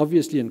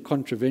obviously in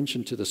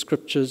contravention to the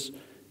scriptures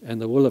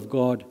and the will of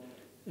God,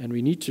 and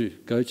we need to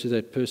go to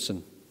that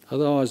person.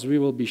 Otherwise, we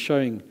will be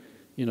showing,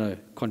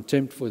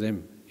 contempt for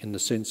them in the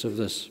sense of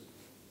this.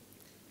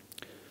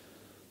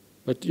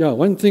 But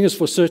one thing is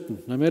for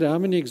certain, no matter how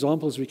many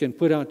examples we can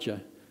put out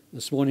here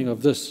this morning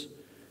of this,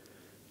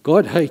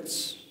 God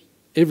hates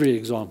every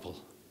example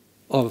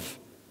of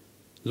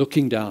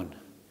looking down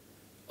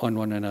on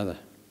one another.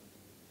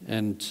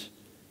 And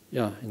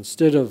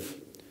instead of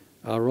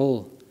our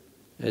role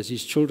as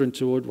his children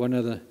toward one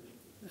another,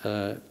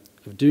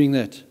 of doing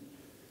that,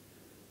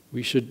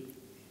 we should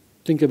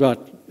think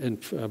about,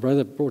 and our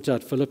brother brought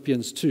out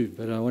Philippians 2,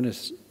 but I want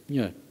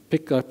to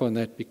pick up on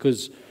that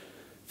because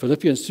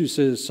Philippians 2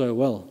 says so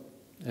well.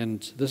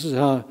 And this is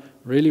how I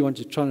really want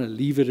to try to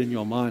leave it in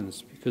your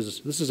minds,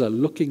 because this is a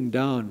looking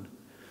down.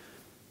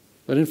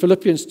 But in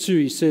Philippians 2,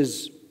 he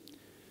says,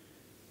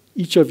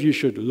 each of you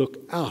should look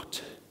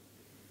out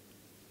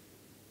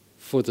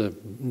for the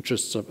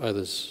interests of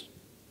others.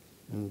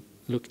 And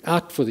look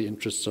out for the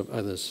interests of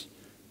others,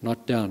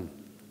 not down.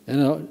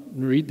 And I'll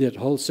read that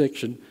whole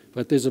section,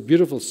 but there's a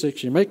beautiful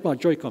section. Make my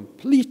joy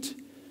complete,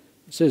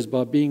 it says,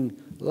 by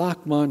being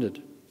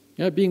like-minded.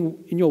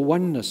 Being in your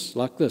oneness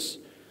like this.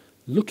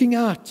 Looking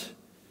out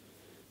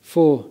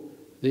for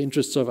the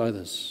interests of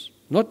others.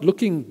 Not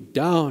looking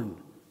down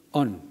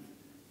on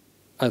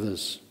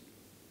others.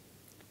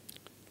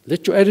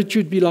 Let your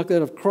attitude be like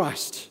that of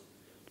Christ.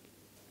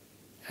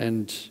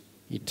 And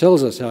he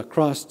tells us how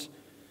Christ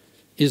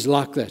is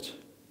like that.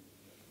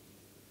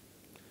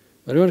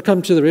 But I want to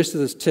come to the rest of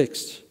this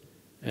text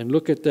and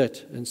look at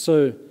that. And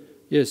so,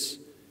 yes,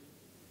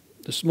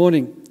 this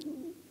morning,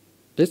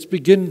 let's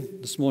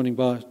begin this morning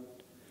by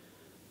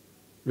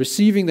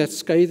receiving that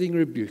scathing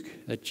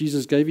rebuke that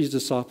Jesus gave his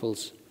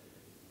disciples,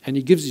 and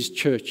he gives his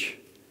church,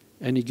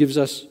 and he gives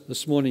us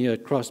this morning here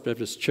at Christ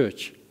Baptist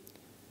Church.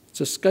 It's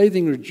a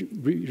scathing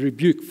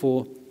rebuke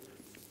for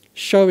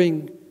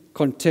showing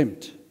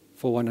contempt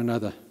for one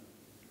another.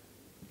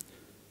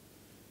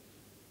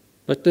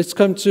 But let's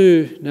come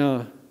to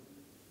now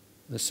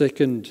the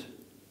second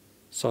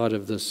side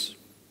of this.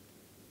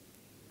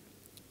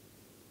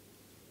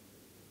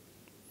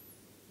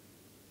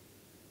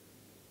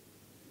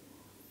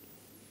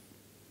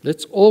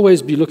 Let's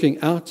always be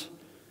looking out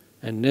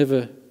and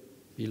never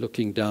be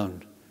looking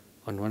down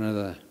on one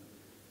another.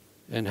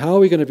 And how are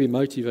we going to be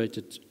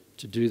motivated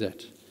to do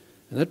that?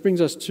 And that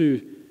brings us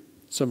to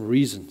some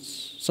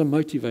reasons, some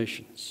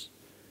motivations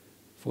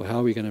for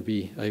how we're going to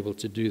be able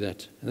to do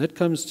that. And that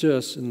comes to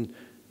us in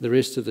the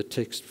rest of the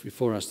text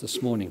before us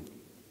this morning.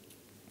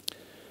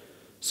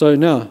 So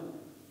now,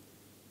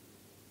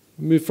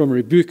 move from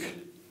rebuke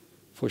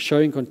for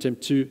showing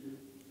contempt to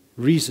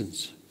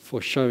reasons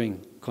for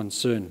showing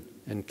concern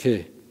and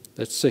care.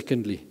 That's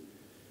secondly,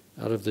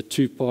 out of the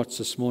two parts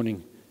this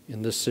morning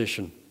in this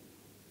session.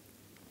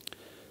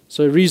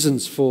 So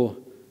reasons for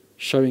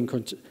showing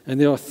contempt. And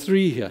there are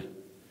three here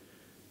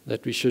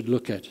that we should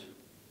look at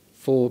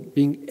for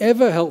being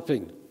ever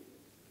helping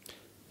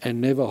and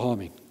never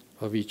harming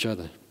of each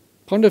other.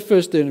 Ponder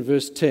first then in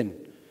verse 10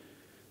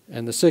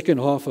 and the second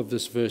half of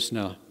this verse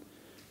now,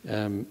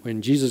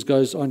 when Jesus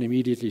goes on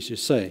immediately to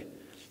say,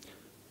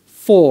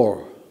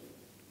 "For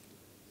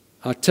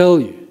I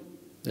tell you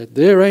that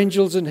their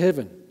angels in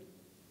heaven,"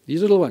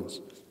 these little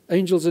ones,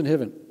 angels in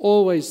heaven,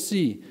 "always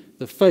see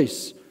the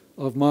face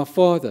of my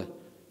Father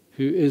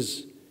who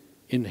is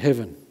in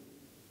heaven."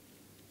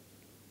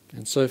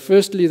 And so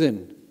firstly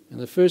then, and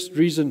the first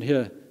reason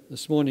here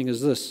this morning is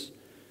this,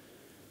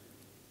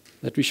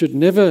 that we should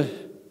never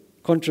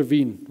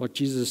contravene what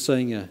Jesus is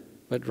saying here,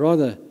 but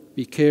rather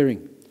be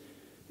caring,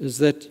 is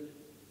that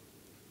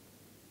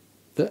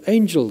the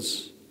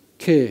angels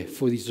care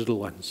for these little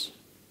ones.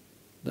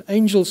 The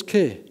angels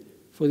care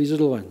for these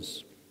little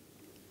ones.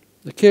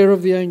 The care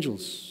of the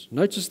angels.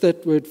 Notice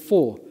that word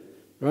 "for"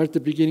 right at the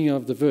beginning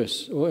of the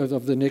verse, or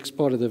of the next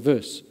part of the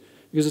verse,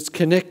 because it's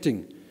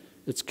connecting.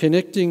 It's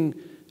connecting.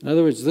 In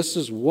other words, this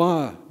is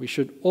why we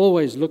should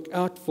always look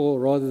out for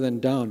rather than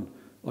down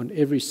on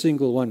every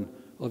single one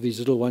of these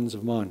little ones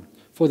of mine.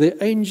 For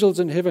the angels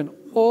in heaven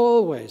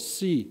always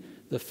see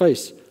the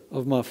face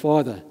of my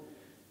Father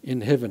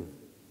in heaven.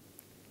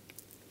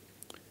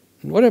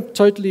 And what a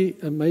totally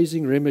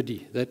amazing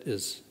remedy that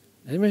is.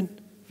 Amen?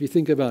 If you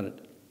think about it.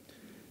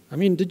 I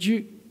mean, did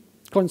you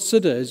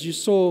consider, as you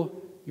saw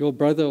your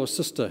brother or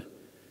sister,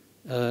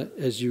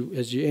 as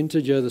you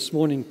entered here this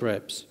morning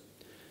perhaps,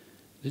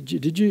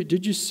 did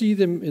you see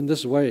them in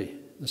this way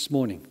this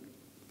morning?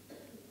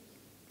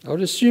 I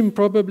would assume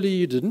probably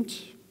you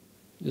didn't,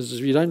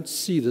 because we don't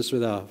see this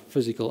with our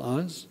physical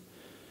eyes.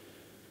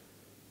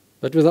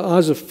 But with the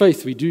eyes of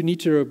faith, we do need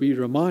to be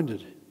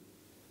reminded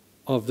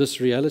of this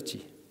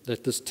reality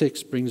that this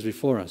text brings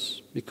before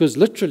us. Because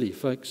literally,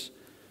 folks,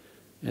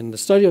 and the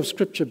study of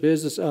Scripture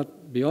bears this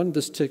out beyond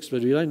this text,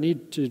 but we don't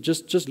need to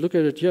just look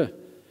at it here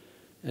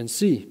and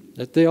see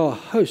that there are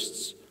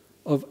hosts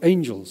of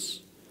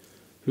angels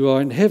who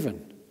are in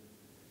heaven,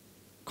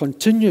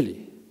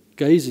 continually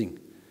gazing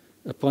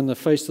upon the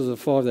face of the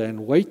Father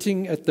and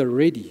waiting at the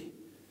ready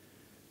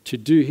to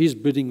do His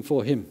bidding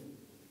for Him.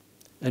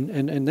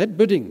 And that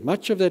bidding,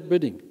 much of that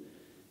bidding,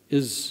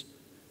 is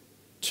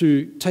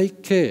to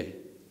take care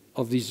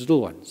of these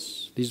little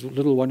ones, these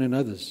little one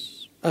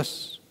another's,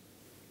 us.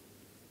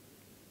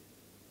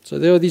 So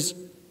there are these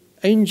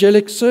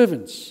angelic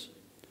servants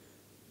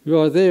who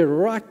are there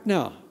right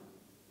now.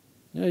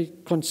 You know,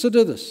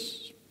 consider this.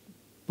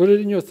 Put it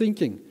in your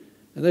thinking.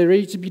 And they're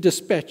ready to be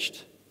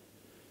dispatched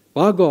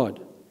by God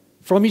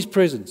from His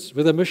presence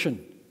with a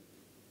mission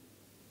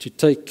to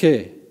take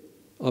care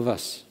of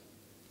us.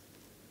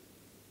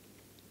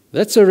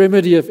 That's a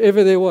remedy if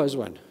ever there was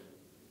one.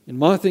 In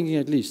my thinking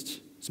at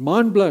least. It's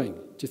mind-blowing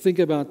to think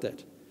about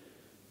that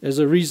as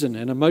a reason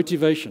and a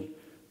motivation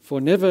for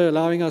never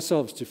allowing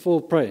ourselves to fall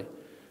prey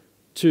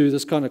to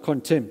this kind of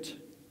contempt.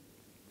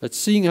 But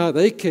seeing how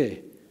they care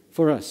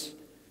for us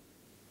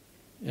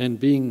and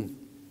being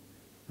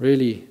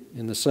really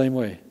in the same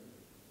way.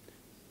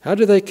 How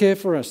do they care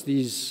for us,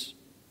 these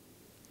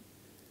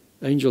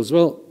angels?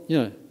 Well,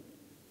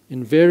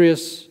 in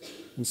various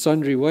and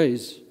sundry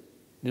ways.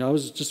 I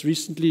was just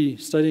recently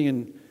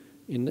studying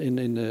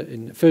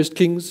in 1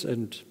 Kings,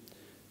 and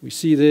we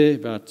see there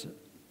about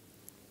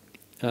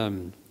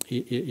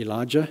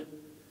Elijah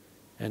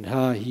and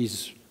how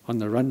he's on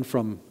the run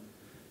from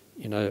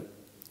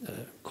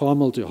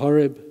Carmel to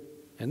Horeb,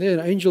 and there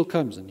an angel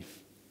comes and he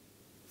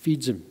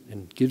feeds him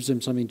and gives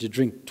him something to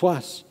drink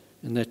twice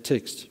in that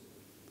text.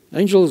 An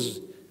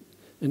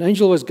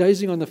angel was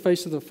gazing on the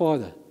face of the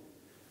Father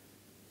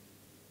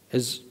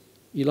as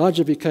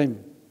Elijah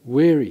became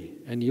weary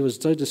and he was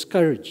so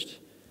discouraged,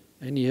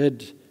 and he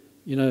had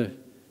the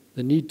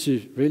need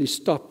to really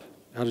stop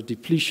out of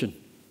depletion.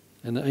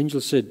 And the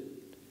angel said,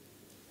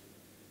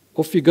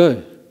 "Off you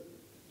go.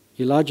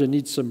 Elijah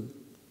needs some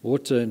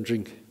water and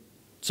drink,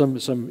 some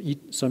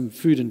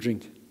food and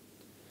drink."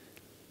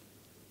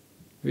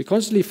 We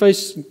constantly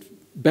face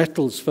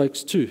battles,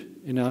 folks, too,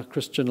 in our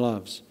Christian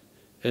lives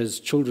as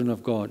children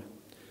of God,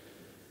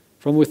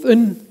 from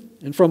within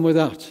and from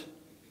without.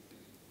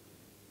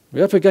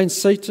 We're up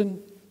against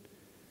Satan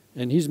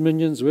and his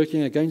minions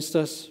working against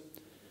us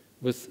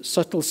with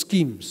subtle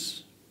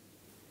schemes.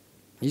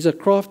 He's a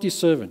crafty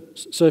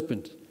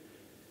serpent.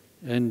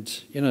 And,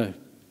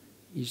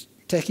 he's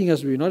attacking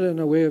us. We're not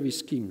unaware of his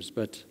schemes.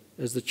 But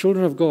as the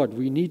children of God,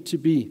 we need to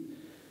be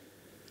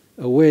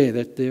aware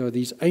that there are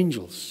these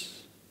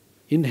angels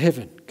in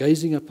heaven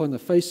gazing upon the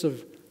face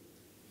of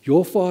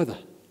your Father,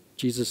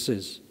 Jesus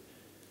says.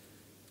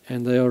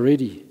 And they are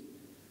ready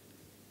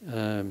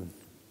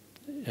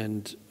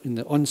and in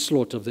the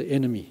onslaught of the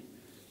enemy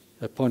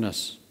upon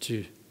us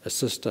to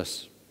assist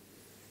us.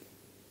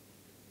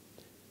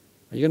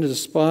 Are you going to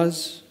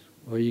despise,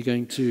 or are you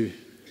going to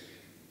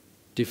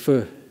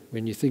defer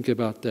when you think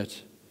about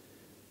that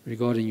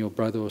regarding your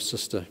brother or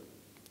sister?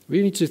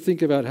 We need to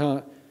think about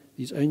how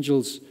these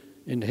angels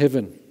in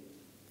heaven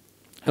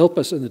help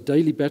us in the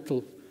daily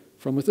battle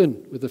from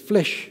within, with the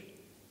flesh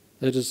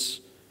that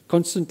is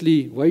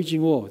constantly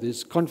waging war.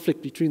 There's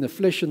conflict between the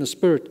flesh and the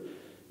spirit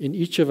in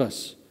each of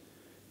us.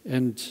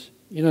 And,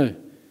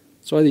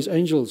 that's why these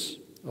angels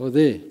are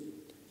there.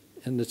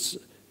 And it's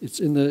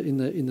in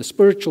the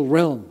spiritual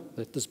realm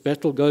that this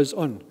battle goes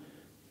on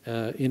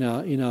in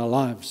our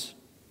lives.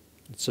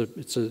 It's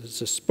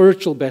a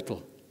spiritual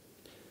battle.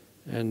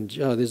 And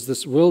there's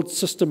this world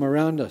system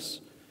around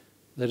us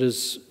that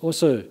is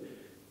also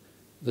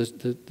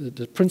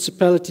the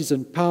principalities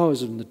and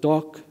powers in the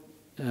dark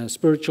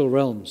spiritual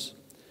realms.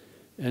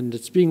 And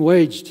it's being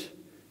waged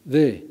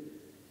there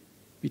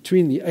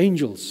between the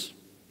angels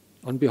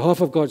on behalf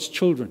of God's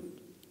children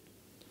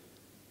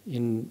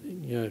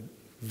in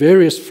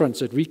various fronts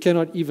that we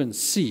cannot even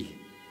see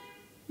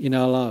in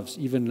our lives,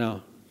 even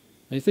now.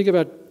 And you think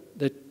about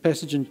that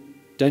passage in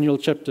Daniel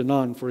chapter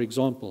 9, for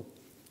example.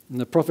 And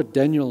the prophet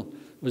Daniel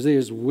was there,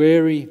 as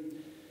weary,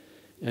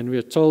 and we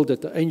are told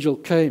that the angel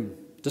came,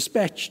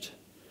 dispatched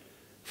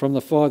from the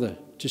Father,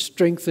 to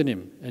strengthen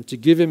him and to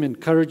give him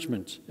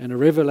encouragement and a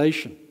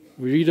revelation.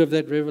 We read of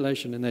that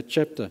revelation in that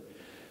chapter.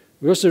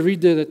 We also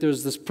read there that there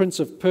was this prince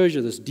of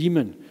Persia, this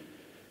demon,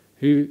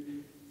 who,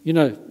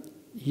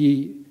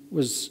 he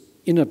was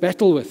in a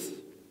battle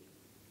with.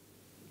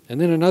 And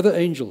then another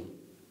angel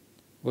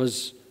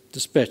was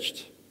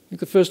dispatched. I think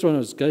the first one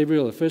was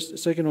Gabriel, the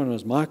second one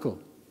was Michael,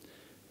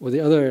 or the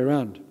other way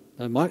around.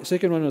 The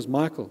second one was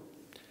Michael.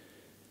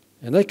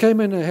 And they came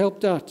in and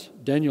helped out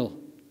Daniel.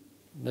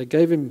 They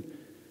gave him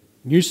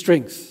new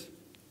strength.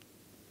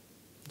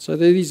 So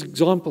there are these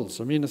examples.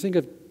 I think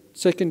of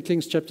 2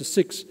 Kings chapter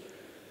 6,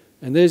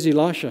 and there's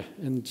Elisha,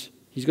 and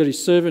he's got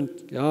his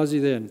servant Gehazi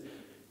there,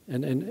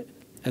 and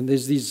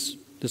there's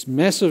this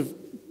massive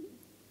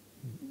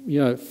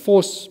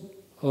force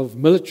of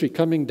military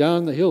coming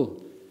down the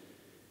hill.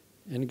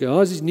 And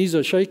Gehazi's knees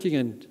are shaking,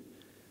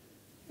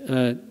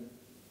 and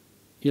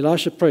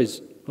Elisha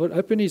prays, Lord,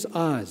 open his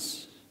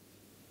eyes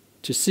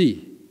to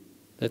see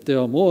that there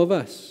are more of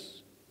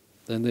us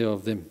than there are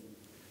of them.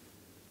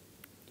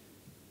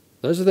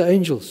 Those are the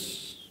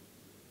angels,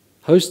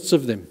 hosts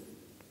of them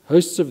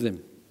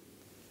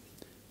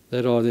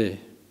that are there.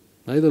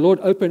 May the Lord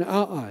open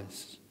our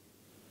eyes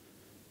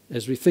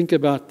as we think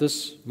about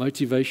this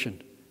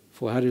motivation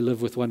for how to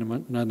live with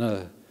one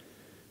another,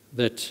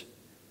 that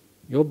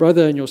your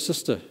brother and your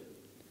sister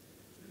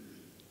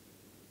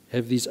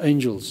have these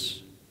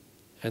angels,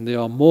 and there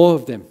are more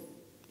of them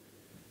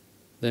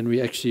than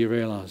we actually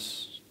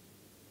realize.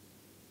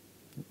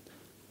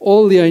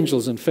 All the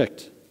angels, in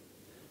fact,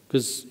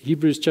 because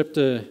Hebrews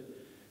chapter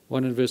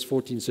 1 and verse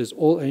 14 says,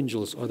 all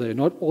angels are they,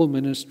 not all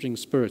ministering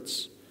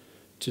spirits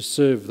to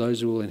serve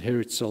those who will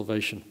inherit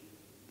salvation.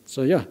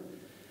 So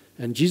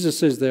and Jesus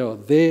says they are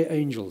their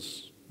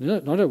angels.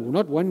 Not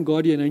one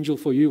guardian angel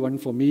for you, one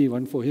for me,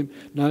 one for him.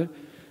 No,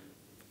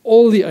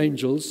 all the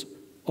angels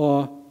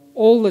are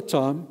all the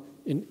time,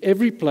 in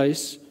every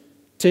place,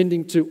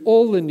 tending to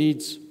all the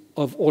needs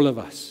of all of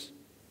us.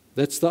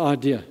 That's the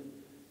idea.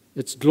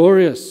 It's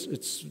glorious.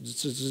 It's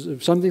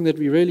something that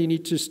we really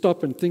need to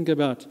stop and think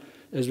about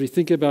as we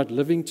think about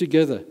living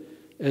together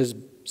as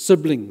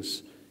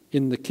siblings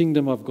in the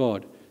kingdom of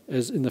God,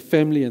 as in the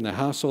family and the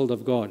household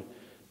of God.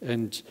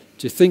 And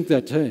to think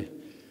that,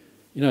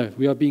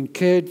 we are being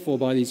cared for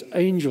by these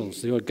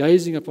angels. They are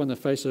gazing upon the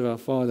face of our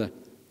Father.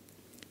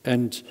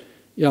 And,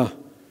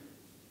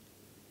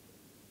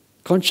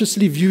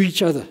 consciously view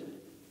each other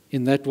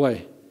in that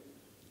way.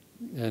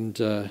 And,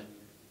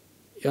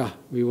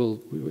 it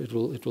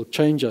will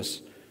change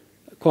us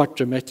quite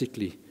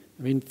dramatically.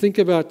 Think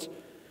about,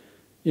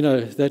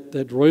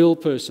 that royal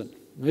person,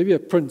 maybe a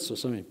prince or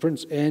something,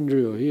 Prince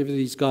Andrew or whoever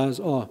these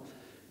guys are.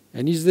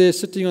 And he's there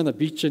sitting on the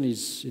beach in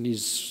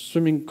his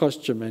swimming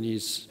costume, and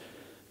he's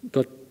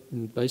got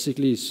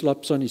basically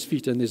slops on his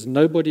feet, and there's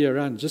nobody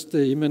around, just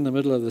him in the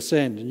middle of the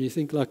sand. And you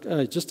think like,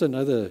 just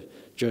another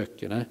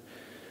jerk,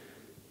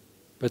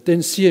 But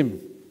then see him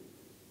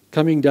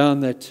coming down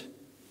that,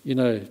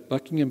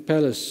 Buckingham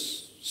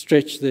Palace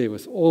stretch there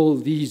with all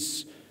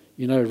these,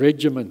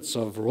 regiments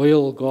of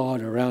royal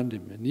guard around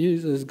him. And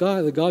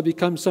the guy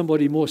becomes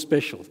somebody more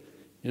special.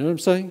 You know what I'm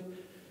saying?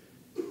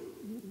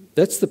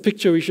 That's the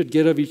picture we should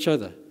get of each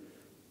other.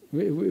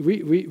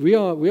 We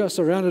are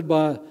surrounded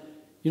by,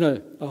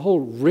 a whole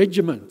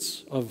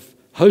regiment of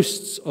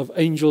hosts of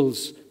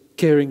angels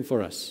caring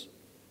for us.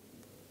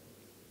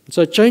 And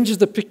so it changes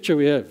the picture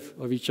we have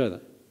of each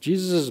other.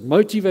 Jesus is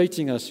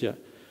motivating us here.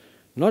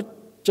 Not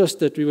just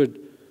that we would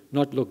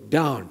not look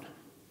down,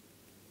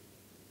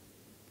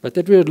 but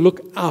that we would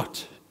look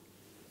out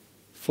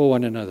for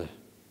one another.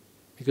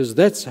 Because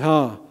that's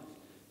how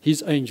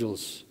his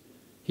angels,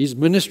 his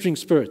ministering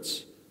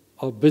spirits,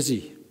 are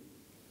busy.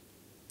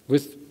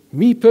 With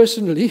me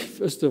personally,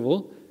 first of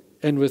all,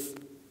 and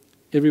with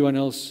everyone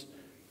else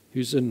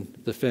who's in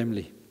the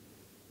family.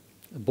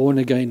 A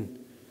born-again,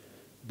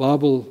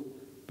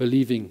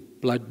 Bible-believing,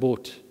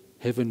 blood-bought,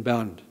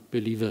 heaven-bound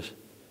believers.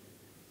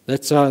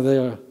 That's how they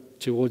are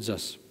towards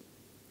us.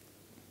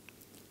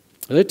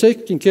 They're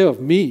taking care of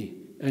me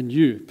and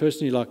you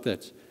personally like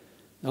that.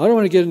 Now, I don't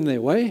want to get in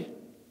their way.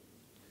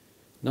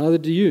 Neither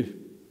do you.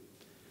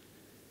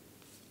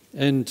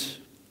 And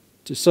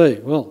to say,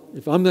 well,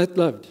 if I'm that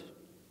loved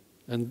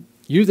and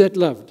you that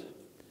loved,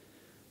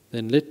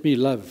 then let me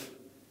love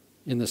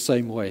in the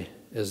same way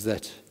as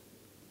that.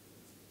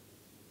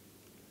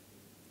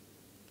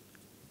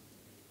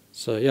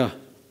 So yeah,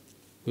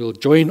 we'll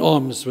join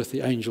arms with the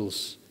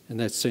angels in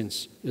that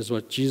sense, is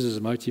what Jesus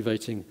is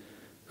motivating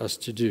us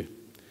to do.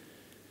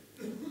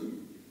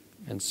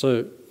 And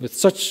so, with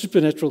such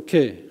supernatural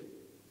care,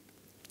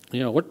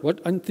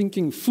 what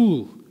unthinking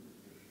fool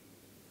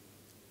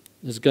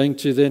is going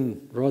to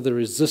then rather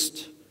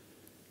resist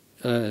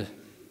that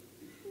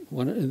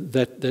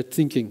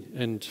thinking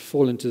and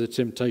fall into the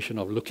temptation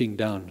of looking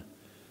down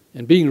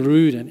and being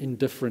rude and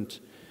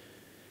indifferent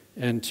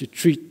and to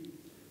treat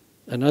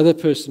another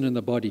person in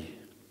the body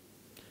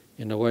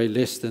in a way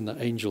less than the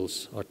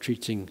angels are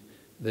treating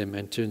them,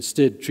 and to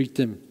instead treat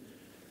them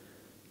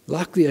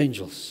like the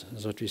angels,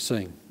 is what we're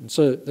saying. And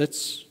so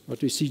that's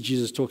what we see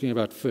Jesus talking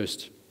about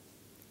first.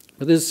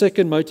 But there's a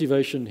second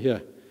motivation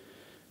here.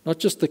 Not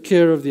just the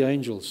care of the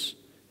angels,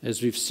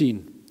 as we've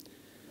seen,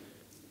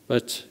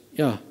 but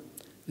there's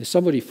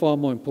somebody far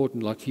more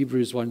important, like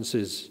Hebrews 1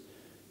 says,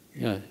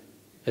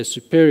 as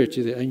superior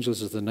to the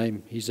angels as the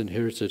name he's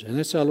inherited. And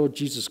that's our Lord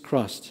Jesus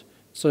Christ.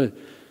 So,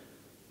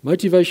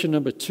 motivation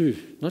number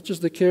 2, not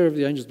just the care of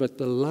the angels, but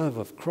the love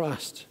of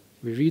Christ.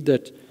 We read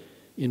that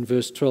in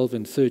verse 12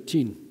 and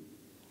 13.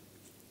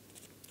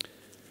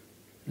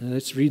 And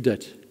let's read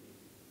that.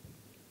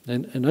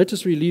 And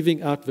notice we're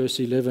leaving out verse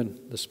 11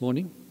 this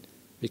morning,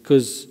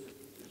 because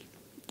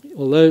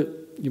although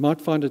you might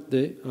find it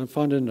there, I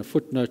find it in a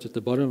footnote at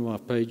the bottom of my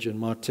page in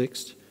my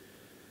text,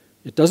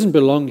 it doesn't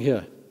belong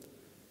here.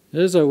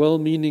 There's a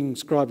well-meaning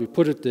scribe who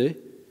put it there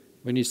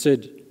when he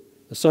said,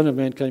 the Son of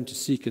Man came to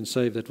seek and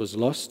save that was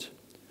lost.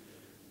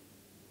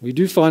 We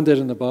do find that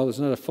in the Bible. It's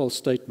not a false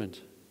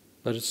statement,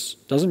 but it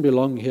doesn't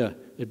belong here.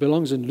 It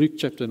belongs in Luke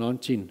chapter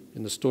 19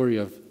 in the story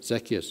of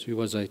Zacchaeus, who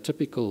was a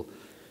typical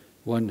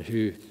one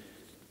who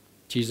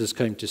Jesus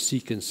came to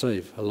seek and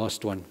save, a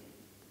lost one.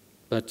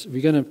 But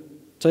we're going to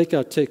take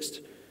our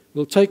text.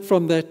 We'll take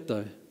from that,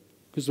 though,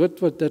 because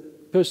what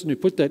that person who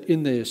put that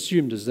in there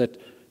assumed is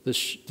that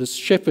this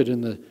shepherd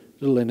in the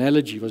little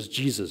analogy was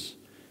Jesus,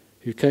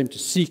 who came to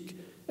seek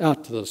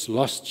out those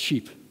lost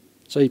sheep.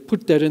 So he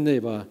put that in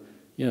there by,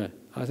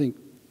 I think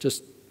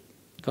just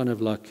kind of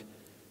like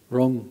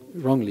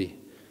wrongly.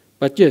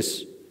 But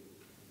yes,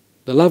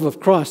 the love of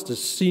Christ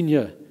is seen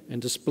here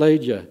and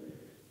displayed here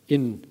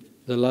in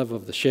the love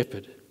of the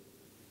shepherd.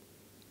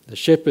 The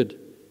shepherd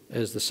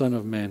as the Son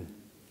of Man.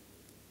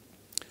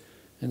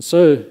 And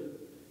so,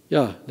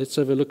 let's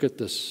have a look at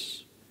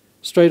this.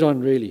 Straight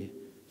on, really,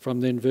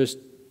 from then verse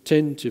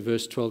 10 to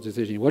verse 12 to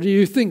 13. What do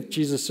you think,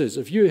 Jesus says?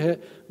 If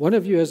one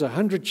of you has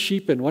 100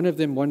 sheep and one of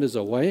them wanders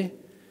away,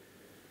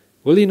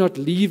 will he not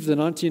leave the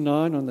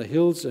 99 on the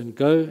hills and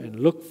go and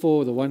look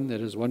for the one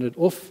that has wandered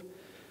off?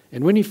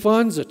 And when he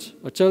finds it,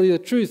 I tell you the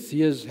truth,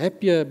 he is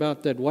happier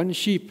about that one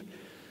sheep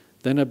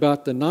than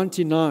about the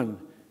 99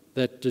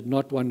 that did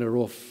not wander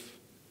off.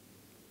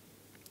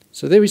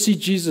 So there we see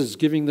Jesus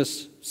giving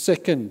this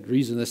second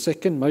reason, the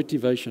second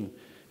motivation.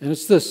 And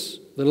it's this,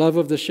 the love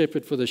of the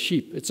shepherd for the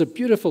sheep. It's a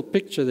beautiful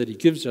picture that he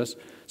gives us.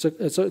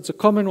 It's a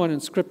common one in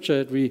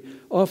Scripture that we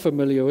are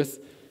familiar with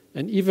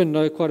and even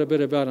know quite a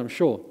bit about, I'm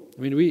sure.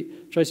 I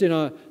mean, Tracy and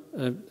I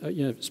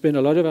spend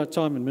a lot of our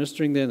time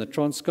ministering there in the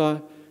Transkei.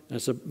 And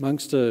it's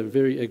amongst a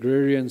very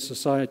agrarian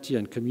society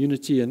and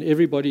community, and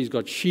everybody's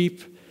got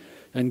sheep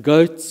and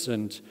goats,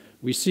 and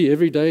we see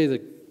every day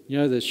that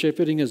the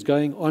shepherding is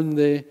going on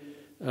there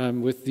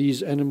with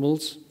these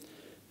animals.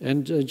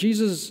 And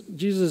Jesus,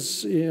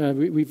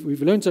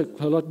 we've learned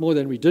a lot more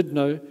than we did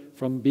know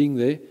from being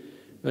there.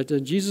 But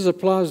Jesus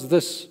applies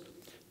this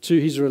to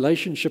his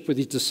relationship with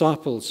his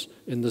disciples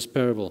in this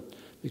parable,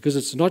 because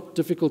it's not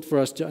difficult for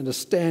us to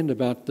understand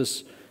about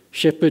this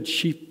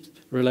shepherd-sheep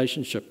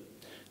relationship.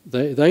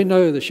 They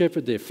know the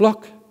shepherd, their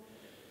flock,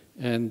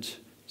 and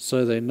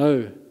so they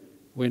know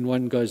when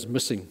one goes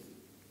missing.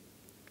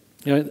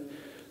 There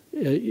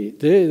in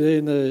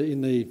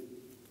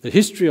the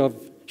history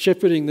of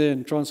shepherding there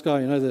in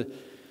Transkei,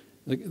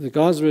 the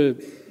guys were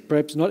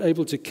perhaps not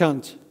able to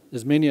count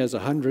as many as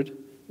 100,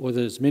 or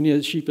as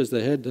many sheep as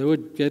they had, they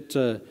would get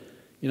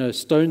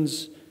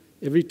stones.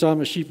 Every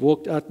time a sheep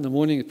walked out in the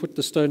morning, you put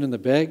the stone in the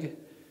bag,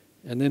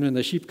 and then when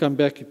the sheep come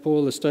back, you pour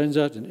all the stones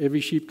out, and every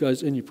sheep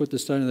goes in, you put the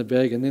stone in the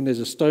bag, and then there's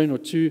a stone or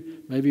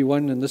two, maybe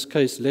one in this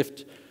case,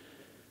 left.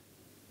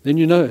 Then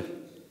you know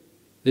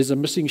there's a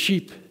missing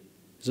sheep.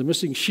 There's a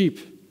missing sheep.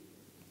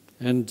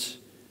 And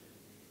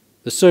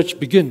the search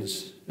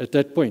begins at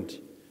that point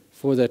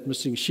for that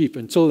missing sheep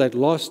until that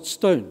last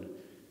stone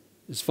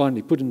is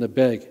finally put in the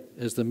bag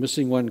as the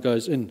missing one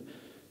goes in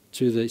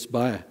to the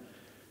isbaya,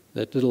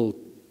 that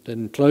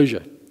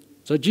enclosure.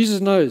 So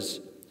Jesus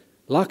knows,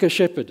 like a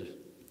shepherd,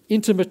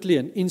 intimately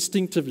and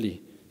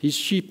instinctively, his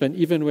sheep, and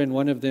even when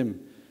one of them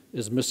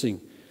is missing.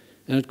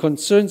 And it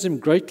concerns him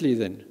greatly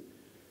then,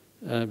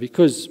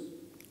 because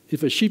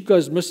if a sheep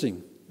goes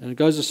missing and it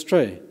goes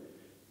astray,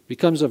 it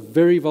becomes a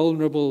very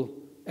vulnerable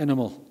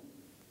animal.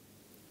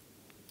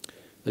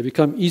 They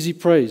become easy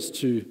prey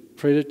to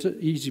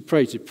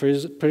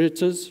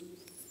predators,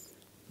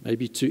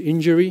 maybe to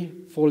injury,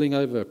 falling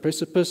over a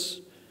precipice,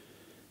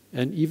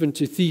 and even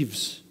to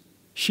thieves.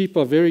 Sheep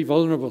are very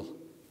vulnerable.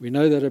 We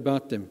know that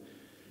about them.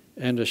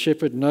 And a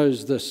shepherd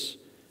knows this,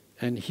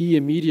 and he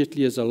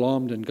immediately is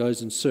alarmed and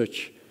goes in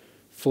search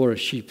for a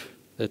sheep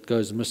that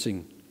goes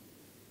missing.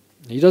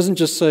 He doesn't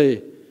just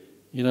say,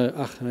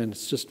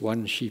 it's just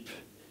one sheep,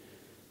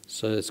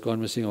 so it's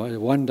gone missing.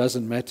 One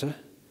doesn't matter.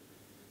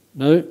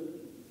 No,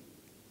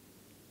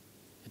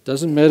 it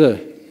doesn't matter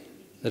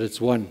that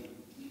it's one.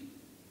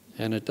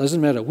 And it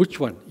doesn't matter which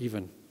one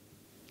even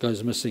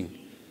goes missing.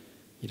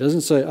 He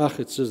doesn't say,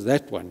 it's just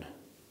that one.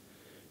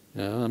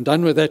 I'm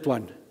done with that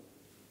one.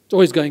 It's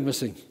always going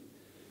missing.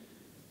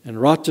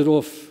 And write it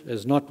off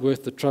as not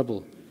worth the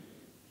trouble.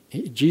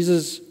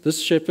 Jesus,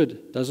 this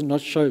shepherd, does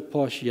not show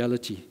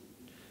partiality,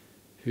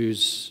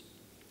 who's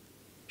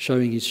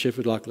showing his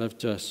shepherd-like love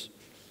to us.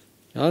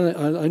 I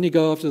only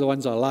go after the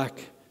ones I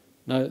like.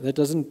 No, that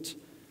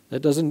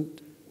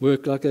doesn't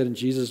work like that in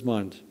Jesus'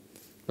 mind.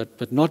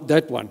 But not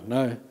that one.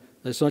 No,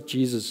 that's not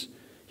Jesus.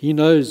 He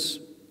knows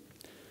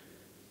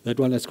that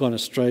one that's gone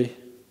astray.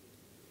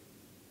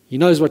 He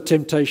knows what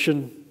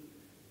temptation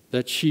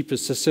that sheep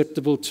is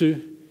susceptible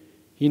to.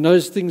 He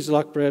knows things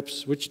like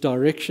perhaps which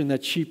direction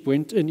that sheep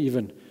went in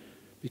even,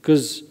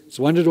 because it's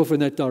wandered off in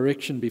that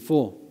direction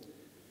before.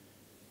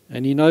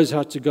 And he knows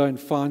how to go and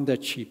find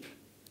that sheep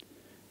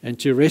and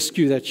to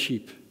rescue that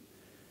sheep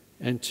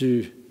and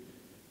to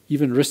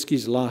even risk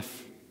his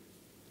life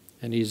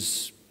and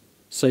his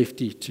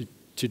safety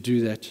to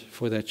do that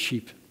for that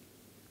sheep.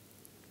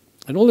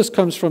 And all this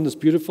comes from this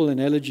beautiful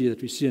analogy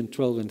that we see in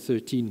 12 and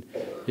 13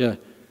 here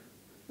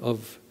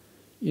of,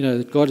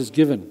 that God has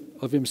given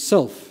of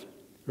himself,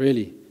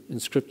 really, in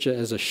Scripture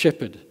as a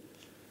shepherd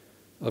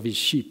of his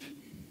sheep.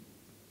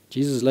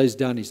 Jesus lays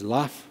down his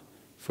life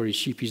for his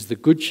sheep. He's the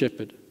good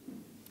shepherd.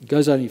 He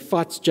goes out and he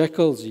fights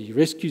jackals. He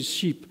rescues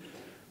sheep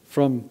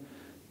from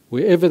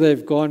wherever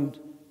they've gone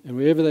and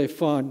wherever they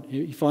find,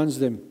 he finds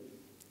them.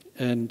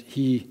 And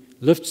he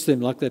lifts them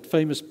like that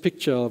famous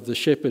picture of the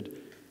shepherd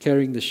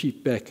carrying the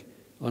sheep back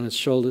on his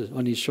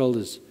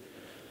shoulders.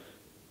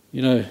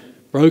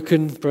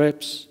 Broken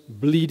perhaps,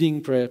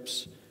 bleeding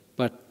perhaps,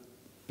 but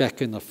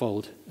back in the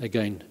fold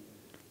again.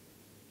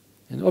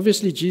 And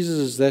obviously Jesus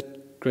is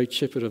that great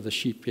shepherd of the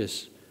sheep,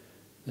 yes,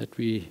 that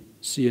we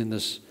see in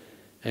this.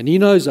 And he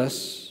knows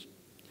us.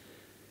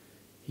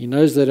 He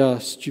knows that our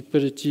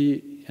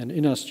stupidity, and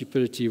in our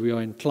stupidity we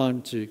are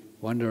inclined to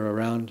wander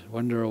around,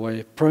 wander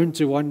away, prone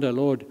to wander.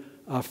 Lord,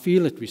 I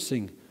feel it, we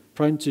sing.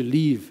 Prone to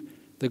leave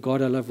the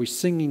God I love. We're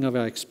singing of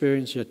our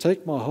experience here.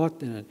 Take my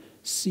heart and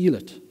seal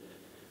it.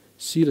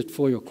 Seal it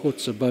for your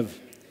courts above.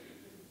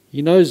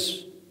 He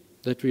knows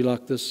that we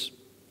like this.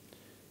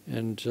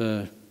 And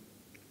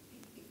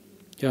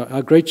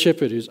our great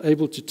shepherd who's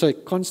able to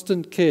take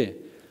constant care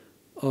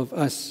of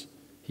us,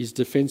 his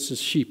defenseless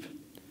sheep,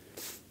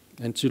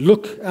 and to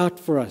look out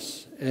for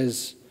us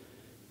as,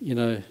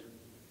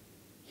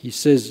 he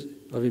says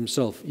of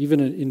himself, even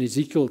in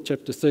Ezekiel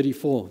chapter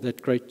 34,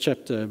 that great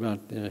chapter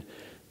about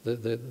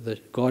the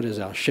God as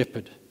our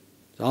shepherd.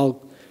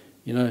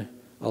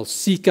 I'll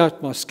seek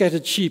out my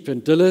scattered sheep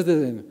and deliver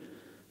them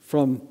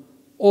from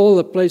all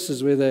the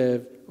places where they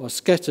are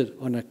scattered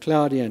on a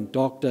cloudy and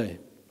dark day.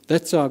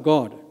 That's our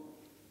God.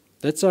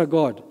 That's our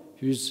God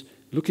who's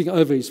looking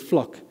over his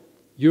flock.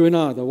 You and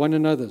I, the one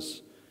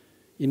another's,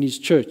 in his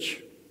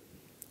church.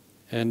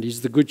 And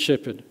he's the good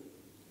shepherd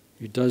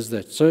who does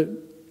that. So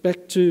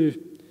back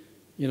to,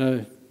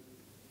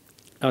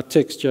 our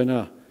text here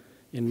now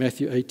in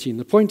Matthew 18.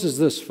 The point is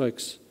this,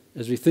 folks,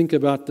 as we think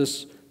about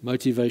this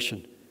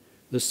motivation,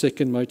 the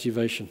second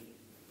motivation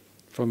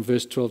from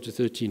verse 12 to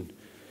 13,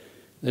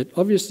 that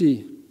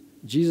obviously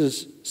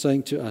Jesus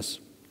saying to us,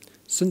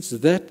 since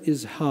that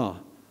is how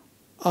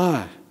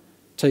I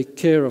take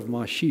care of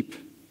my sheep,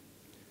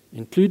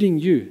 including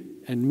you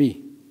and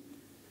me.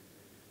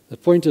 The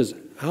point is,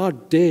 how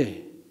dare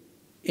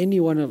any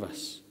one of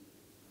us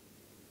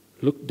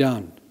look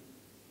down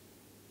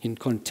in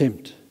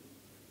contempt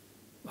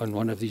on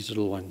one of these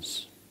little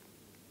ones?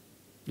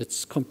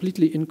 It's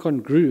completely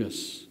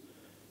incongruous,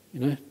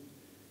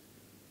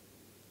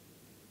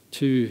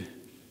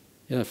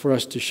 for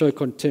us to show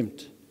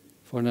contempt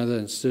for another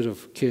instead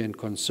of care and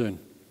concern.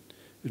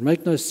 It would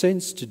make no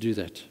sense to do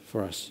that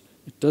for us.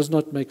 It does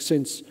not make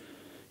sense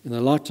in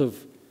the light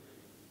of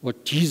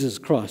what Jesus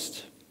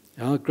Christ,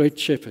 our great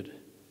shepherd,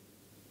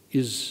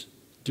 is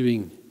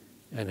doing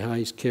and how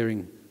he's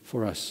caring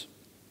for us.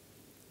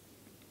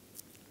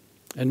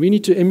 And we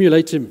need to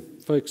emulate him,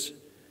 folks,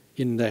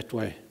 in that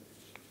way.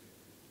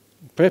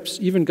 Perhaps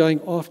even going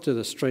after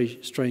the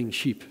straying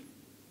sheep.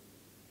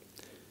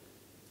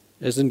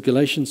 As in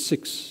Galatians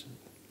 6,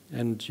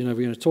 and we're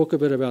going to talk a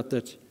bit about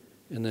that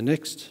in the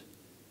next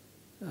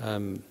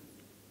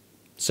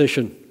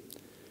session,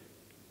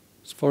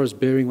 as far as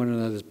bearing one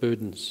another's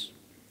burdens.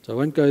 So I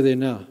won't go there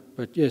now,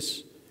 but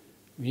yes,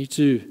 we need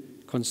to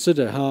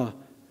consider how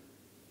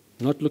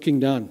not looking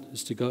down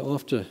is to go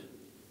after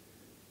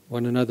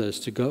one another, is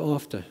to go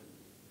after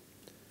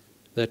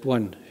that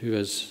one who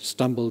has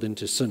stumbled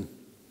into sin.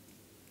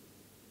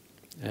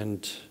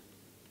 And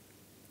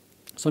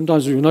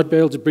sometimes we will not be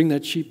able to bring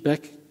that sheep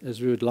back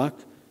as we would like,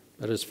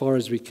 but as far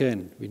as we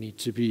can, we need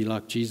to be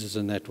like Jesus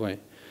in that way.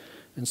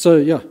 And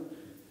so,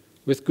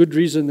 with good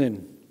reason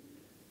then,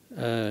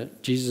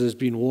 Jesus has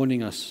been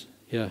warning us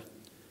here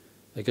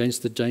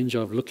against the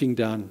danger of looking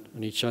down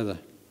on each other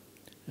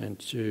and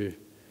to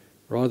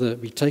rather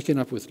be taken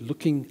up with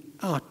looking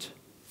out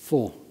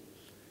for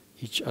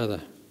each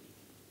other.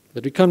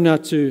 But we come now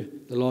to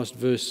the last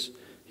verse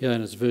here,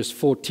 and it's verse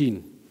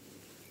 14.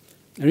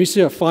 And we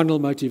see a final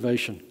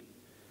motivation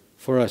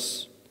for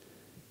us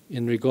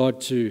in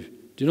regard to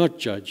do not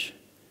judge,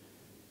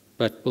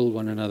 but build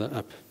one another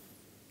up.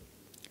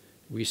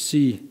 We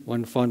see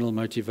one final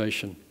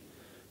motivation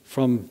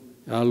from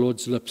our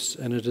Lord's lips,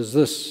 and it is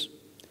this: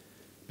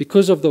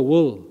 because of the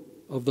will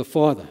of the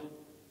Father.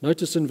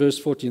 Notice in verse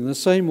 14, in the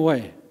same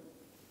way,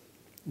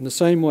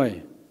 it's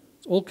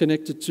all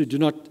connected to do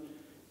not,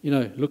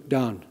 look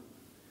down.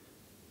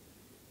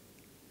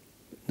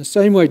 In the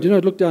same way, do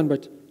not look down,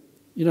 but,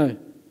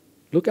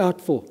 look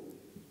out for.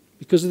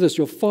 Because of this,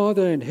 your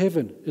Father in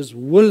heaven is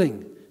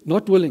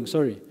not willing,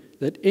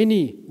 that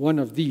any one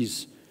of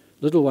these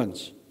little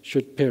ones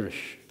should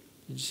perish.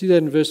 Did you see that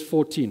in verse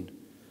 14?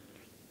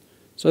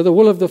 So the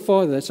will of the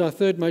Father, that's our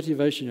third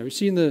motivation. We've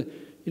seen the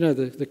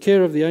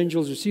care of the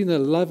angels. We've seen the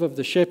love of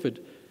the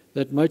shepherd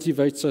that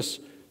motivates us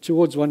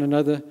towards one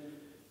another.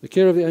 The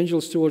care of the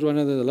angels towards one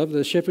another, the love of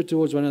the shepherd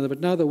towards one another.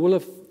 But now the will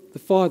of the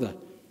Father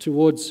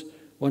towards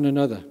one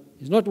another.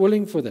 He's not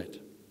willing for that.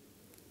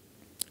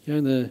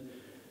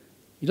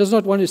 He does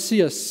not want to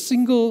see a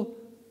single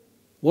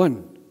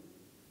one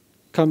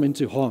come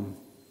into harm.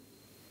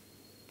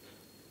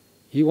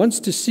 He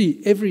wants to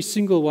see every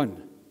single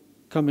one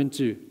come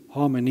into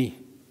harmony.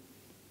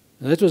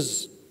 And that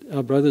was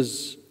our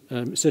brother's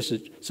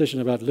session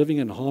about living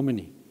in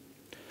harmony.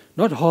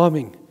 Not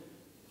harming,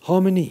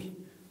 harmony.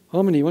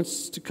 Harmony. He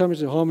wants to come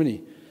into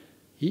harmony.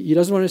 He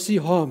doesn't want to see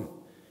harm.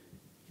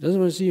 He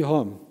doesn't want to see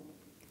harm.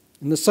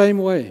 In the same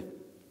way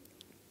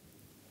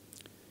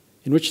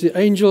in which the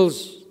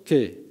angels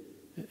care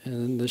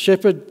and the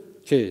shepherd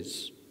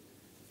cares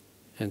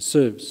and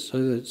serves.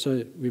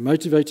 So we're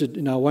motivated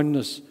in our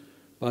oneness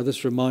by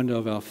this reminder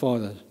of our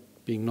Father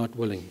being not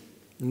willing.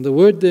 And the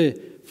word there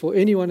for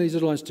any one of these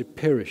little ones to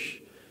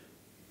perish,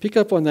 pick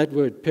up on that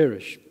word,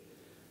 perish.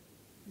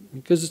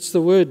 Because it's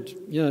the word,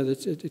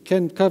 it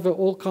can cover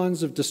all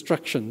kinds of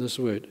destruction, this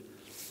word,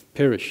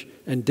 perish,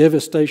 and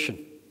devastation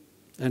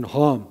and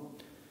harm,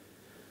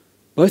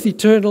 both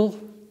eternal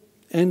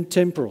and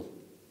temporal.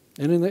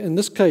 And in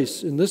this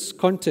case, in this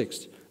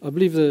context, I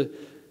believe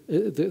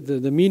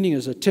the meaning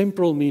is a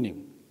temporal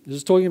meaning. This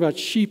is talking about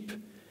sheep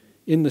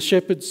in the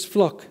shepherd's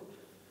flock.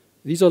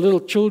 These are little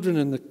children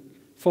in the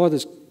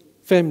Father's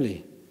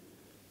family.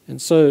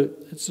 And so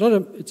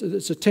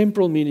it's a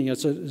temporal meaning.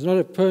 It's not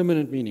a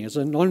permanent meaning. It's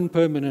a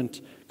non-permanent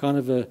kind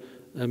of a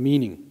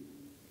meaning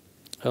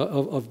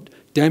of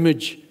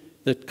damage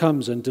that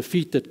comes and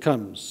defeat that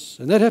comes.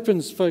 And that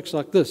happens, folks,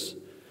 like this.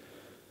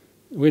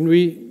 When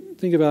we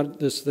think about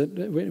this, that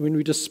when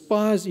we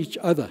despise each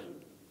other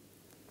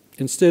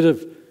instead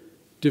of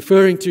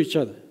deferring to each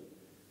other,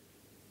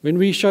 when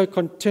we show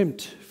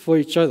contempt for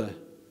each other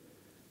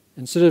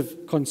instead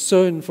of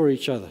concern for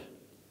each other,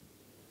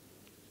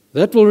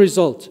 that will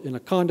result in a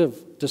kind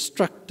of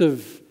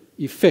destructive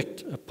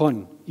effect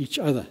upon each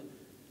other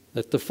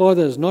that the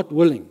Father is not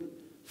willing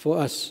for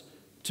us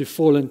to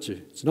fall into.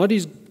 It's not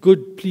His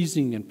good,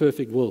 pleasing, and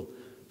perfect will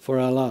for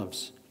our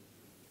lives.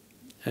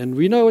 And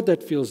we know what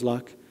that feels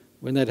like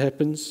when that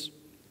happens,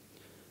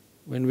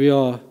 when we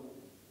are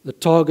the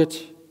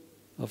target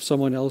of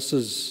someone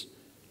else's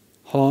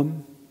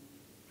harm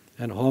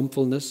and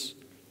harmfulness.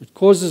 It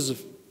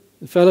causes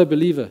a fellow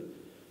believer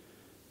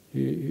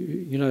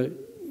to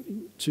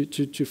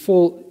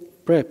fall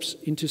perhaps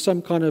into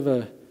some kind of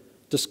a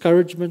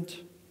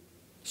discouragement,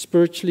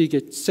 spiritually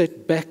get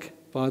set back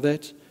by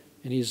that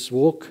in his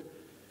walk,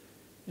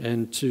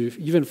 and to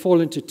even fall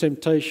into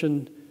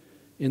temptation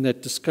in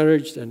that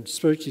discouraged and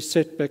spiritually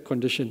set back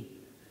condition,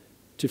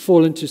 to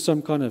fall into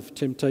some kind of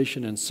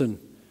temptation and sin.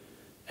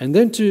 And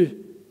then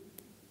to,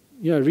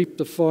 reap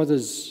the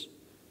Father's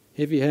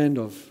heavy hand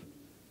of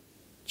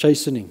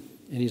chastening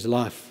in his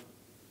life.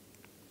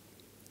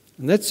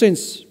 In that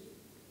sense,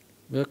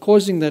 we are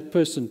causing that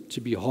person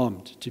to be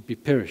harmed, to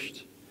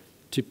perish,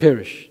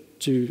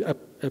 to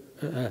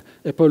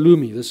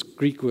epolumi, this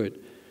Greek word,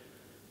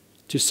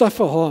 to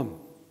suffer harm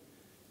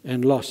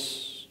and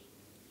loss.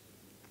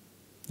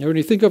 Now, when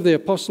you think of the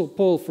Apostle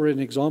Paul for an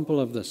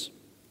example of this,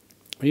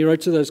 when he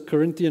wrote to those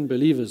Corinthian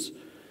believers,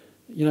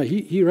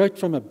 he wrote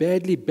from a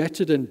badly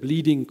battered and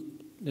bleeding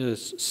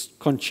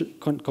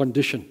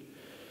condition,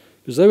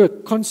 because they were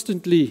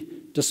constantly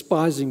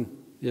despising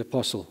the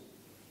apostle.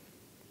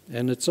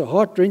 And it's a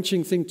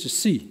heart-wrenching thing to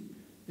see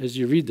as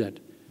you read that.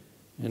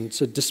 And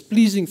it's a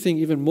displeasing thing,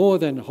 even more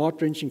than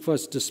heart-wrenching for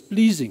us,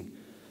 displeasing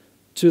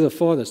to the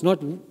Father. It's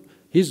not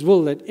his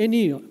will that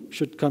any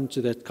should come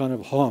to that kind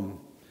of harm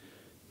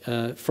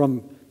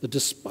from the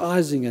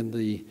despising and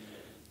the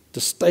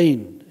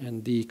disdain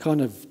and the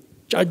kind of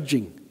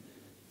judging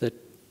that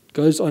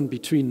goes on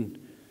between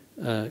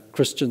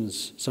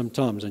Christians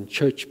sometimes and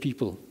church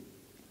people.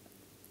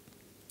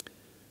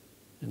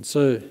 And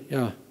so,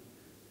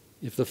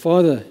 if the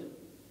Father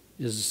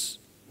is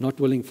not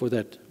willing for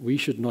that, we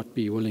should not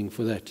be willing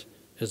for that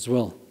as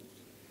well.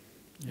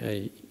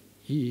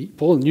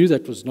 Paul knew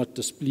that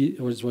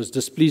was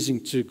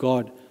displeasing to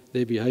God,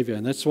 their behavior,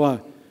 and that's why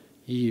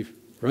he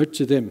wrote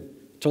to them,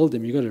 told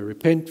them, you've got to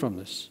repent from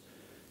this.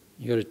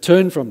 You've got to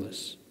turn from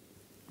this,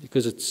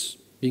 because it's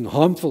being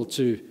harmful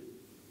to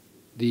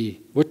the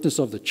witness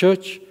of the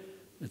church.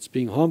 It's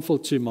being harmful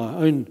to my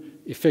own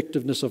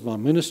effectiveness of my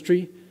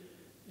ministry,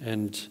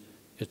 and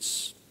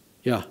it's,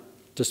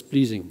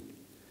 displeasing.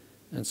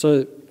 And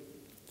so,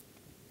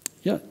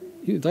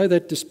 though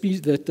that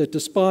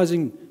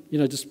despising,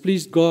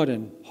 displeased God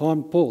and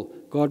harmed Paul,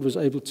 God was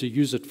able to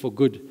use it for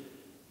good.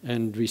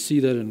 And we see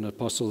that in the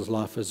apostle's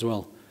life as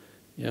well.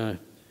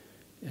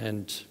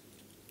 And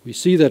we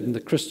see that in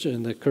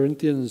the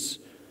Corinthians'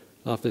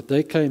 life, that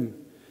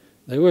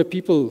they were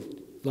people,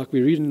 like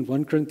we read in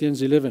 1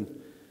 Corinthians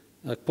 11,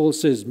 like Paul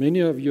says, many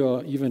of you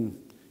are even,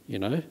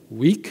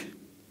 weak,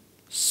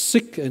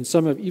 sick, and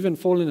some have even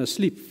fallen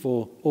asleep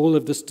for all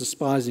of this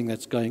despising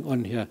that's going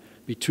on here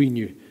between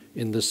you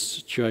in this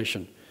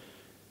situation.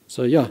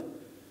 So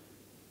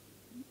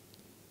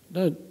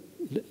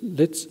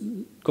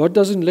God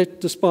doesn't let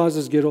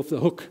despisers get off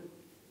the hook.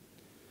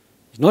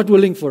 He's not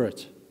willing for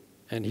it,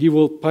 and he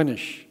will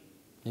punish.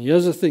 And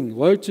here's the thing,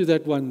 woe to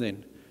that one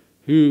then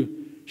who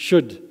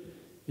should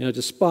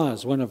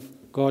despise one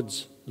of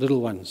God's little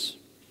ones.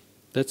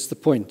 That's the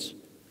point.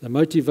 The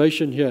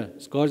motivation here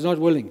is God's not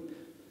willing.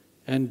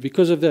 And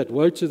because of that,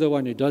 woe to the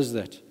one who does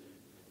that,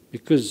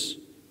 because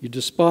you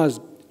despise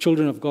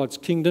children of God's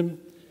kingdom,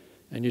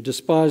 and you're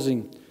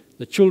despising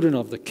the children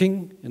of the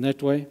king in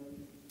that way.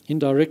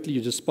 Indirectly,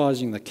 you're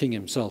despising the king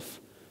himself.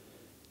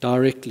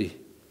 Directly,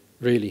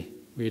 really,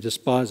 we're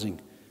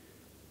despising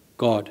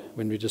God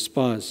when we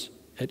despise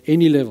at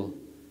any level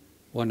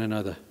one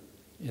another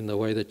in the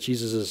way that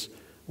Jesus is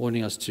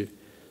warning us to.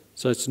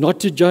 So it's not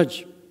to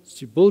judge, it's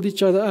to build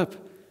each other up.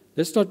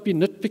 Let's not be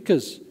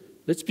nitpickers.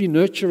 Let's be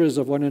nurturers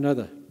of one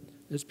another.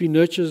 Let's be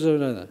nurturers of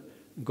one another.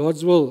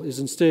 God's will is,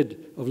 instead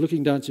of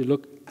looking down, to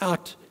look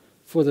out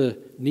for the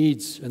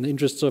needs and the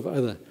interests of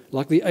others,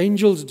 like the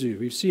angels do.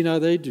 We've seen how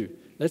they do.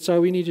 That's how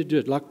we need to do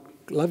it, like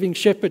loving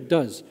shepherd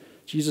does,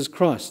 Jesus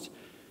Christ.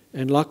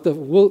 And like the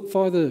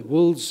Father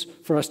wills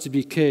for us to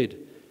be cared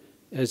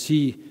as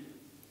he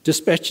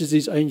dispatches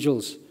his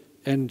angels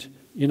and,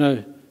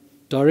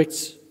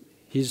 directs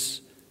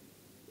his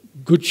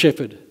good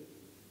shepherd.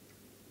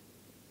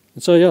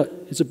 And so,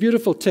 it's a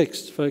beautiful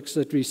text, folks,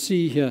 that we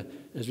see here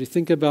as we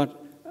think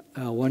about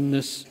our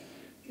oneness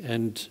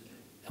and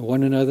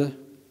one another.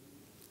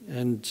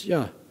 And,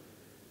 at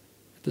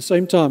the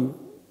same time,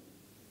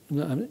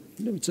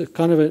 it's a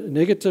kind of a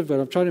negative, but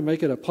I'm trying to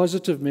make it a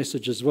positive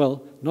message as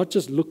well. Not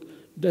just look,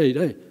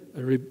 a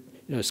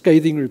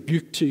scathing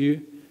rebuke to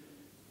you,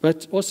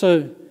 but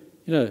also,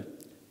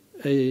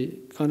 a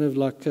kind of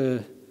like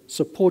a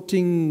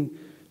supporting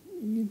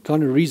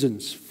kind of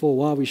reasons for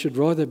why we should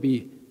rather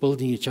be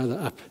building each other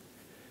up.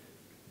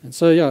 And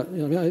so,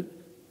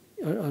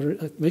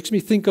 it makes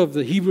me think of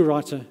the Hebrew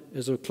writer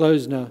as we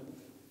close now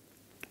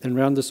and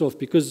round this off,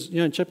 because,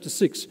 in chapter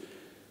 6,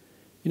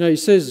 he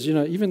says,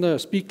 even though I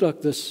speak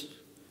like this,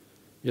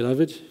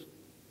 beloved,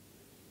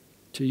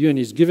 to you, and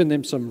he's given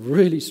them some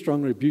really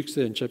strong rebukes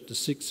there in chapter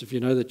 6, if you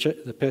know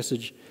the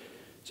passage.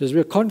 It says, we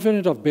are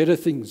confident of better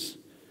things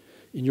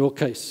in your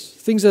case,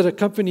 things that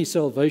accompany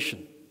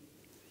salvation.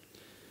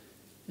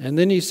 And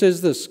then he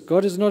says this,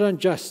 God is not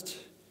unjust.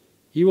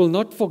 He will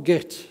not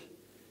forget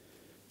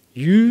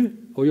you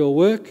or your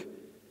work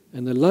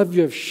and the love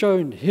you have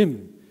shown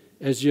him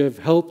as you have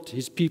helped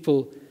his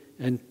people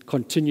and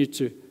continue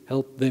to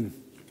help them.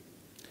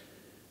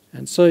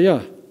 And so,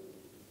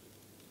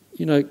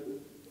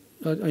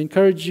 I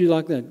encourage you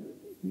like that.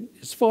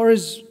 As far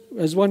as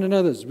one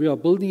another's, we are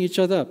building each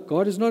other up.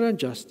 God is not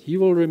unjust. He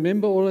will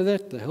remember all of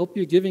that, the help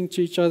you're giving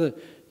to each other.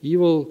 He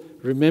will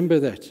remember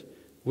that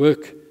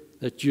work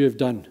that you have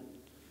done.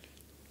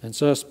 And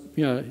so,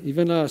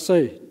 even though I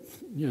say,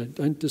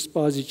 don't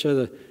despise each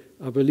other,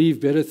 I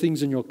believe better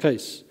things in your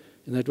case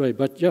in that way.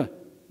 But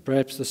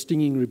perhaps the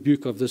stinging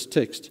rebuke of this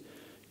text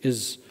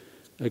is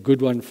a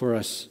good one for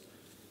us.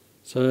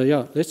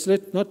 So let's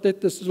not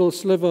let this little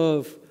sliver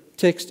of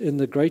text in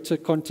the greater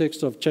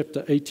context of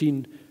chapter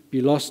 18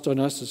 be lost on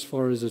us as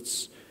far as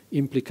its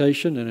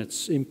implication and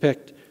its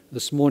impact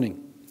this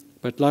morning.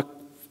 But like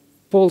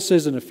Paul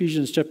says in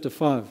Ephesians chapter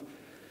 5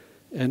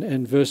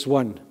 and verse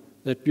 1,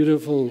 that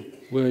beautiful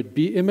word,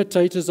 be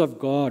imitators of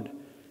God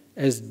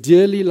as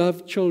dearly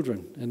loved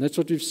children. And that's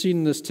what we've seen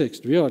in this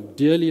text. We are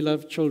dearly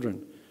loved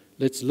children.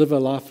 Let's live a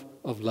life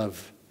of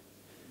love.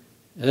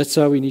 That's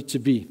how we need to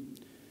be.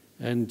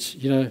 And,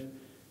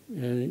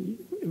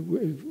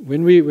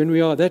 when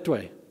we are that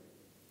way,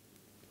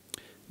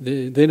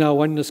 then our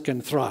oneness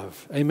can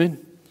thrive.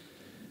 Amen?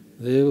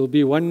 There will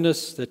be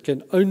oneness that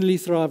can only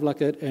thrive like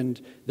that. And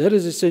that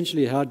is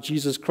essentially how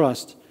Jesus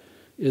Christ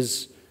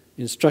is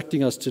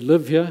instructing us to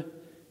live here.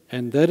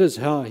 And that is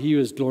how he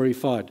was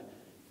glorified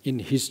in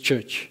his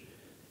church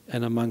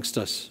and amongst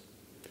us.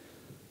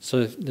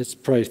 So let's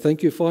pray.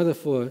 Thank you, Father,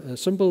 for a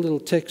simple little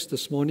text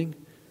this morning,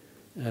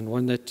 and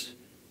one that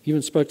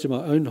even spoke to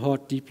my own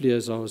heart deeply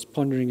as I was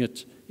pondering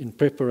it in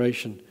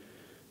preparation.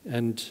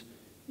 And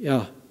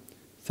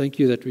thank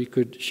you that we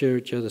could share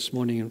it here this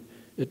morning.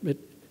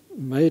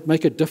 May it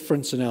make a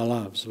difference in our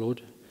lives,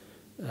 Lord.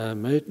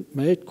 May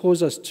it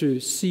cause us to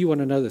see one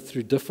another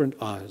through different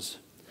eyes,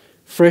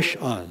 fresh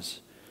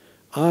eyes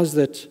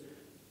that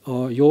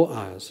are your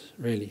eyes,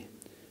 really.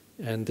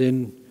 And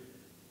then,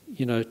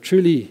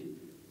 truly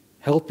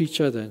help each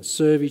other and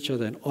serve each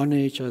other and honor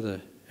each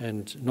other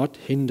and not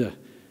hinder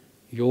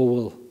your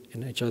will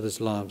in each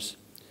other's lives.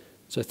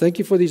 So thank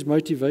you for these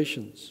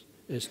motivations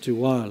as to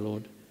why,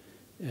 Lord.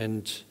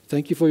 And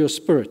thank you for your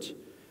Spirit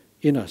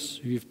in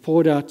us. You've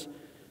poured out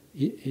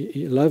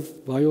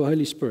love by your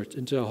Holy Spirit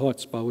into our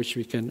hearts by which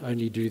we can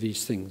only do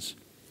these things.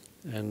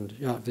 And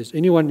if there's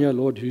anyone here,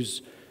 Lord, who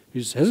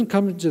hasn't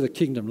come into the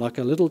kingdom like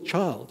a little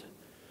child,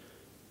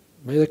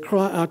 may they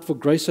cry out for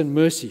grace and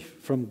mercy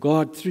from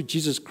God through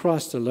Jesus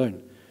Christ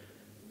alone,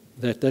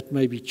 that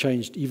may be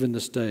changed even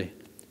this day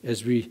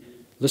as we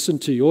listen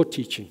to your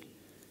teaching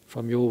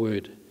from your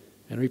word.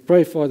 And we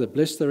pray, Father,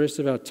 bless the rest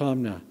of our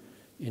time now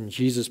in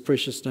Jesus'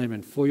 precious name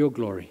and for your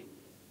glory.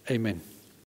 Amen.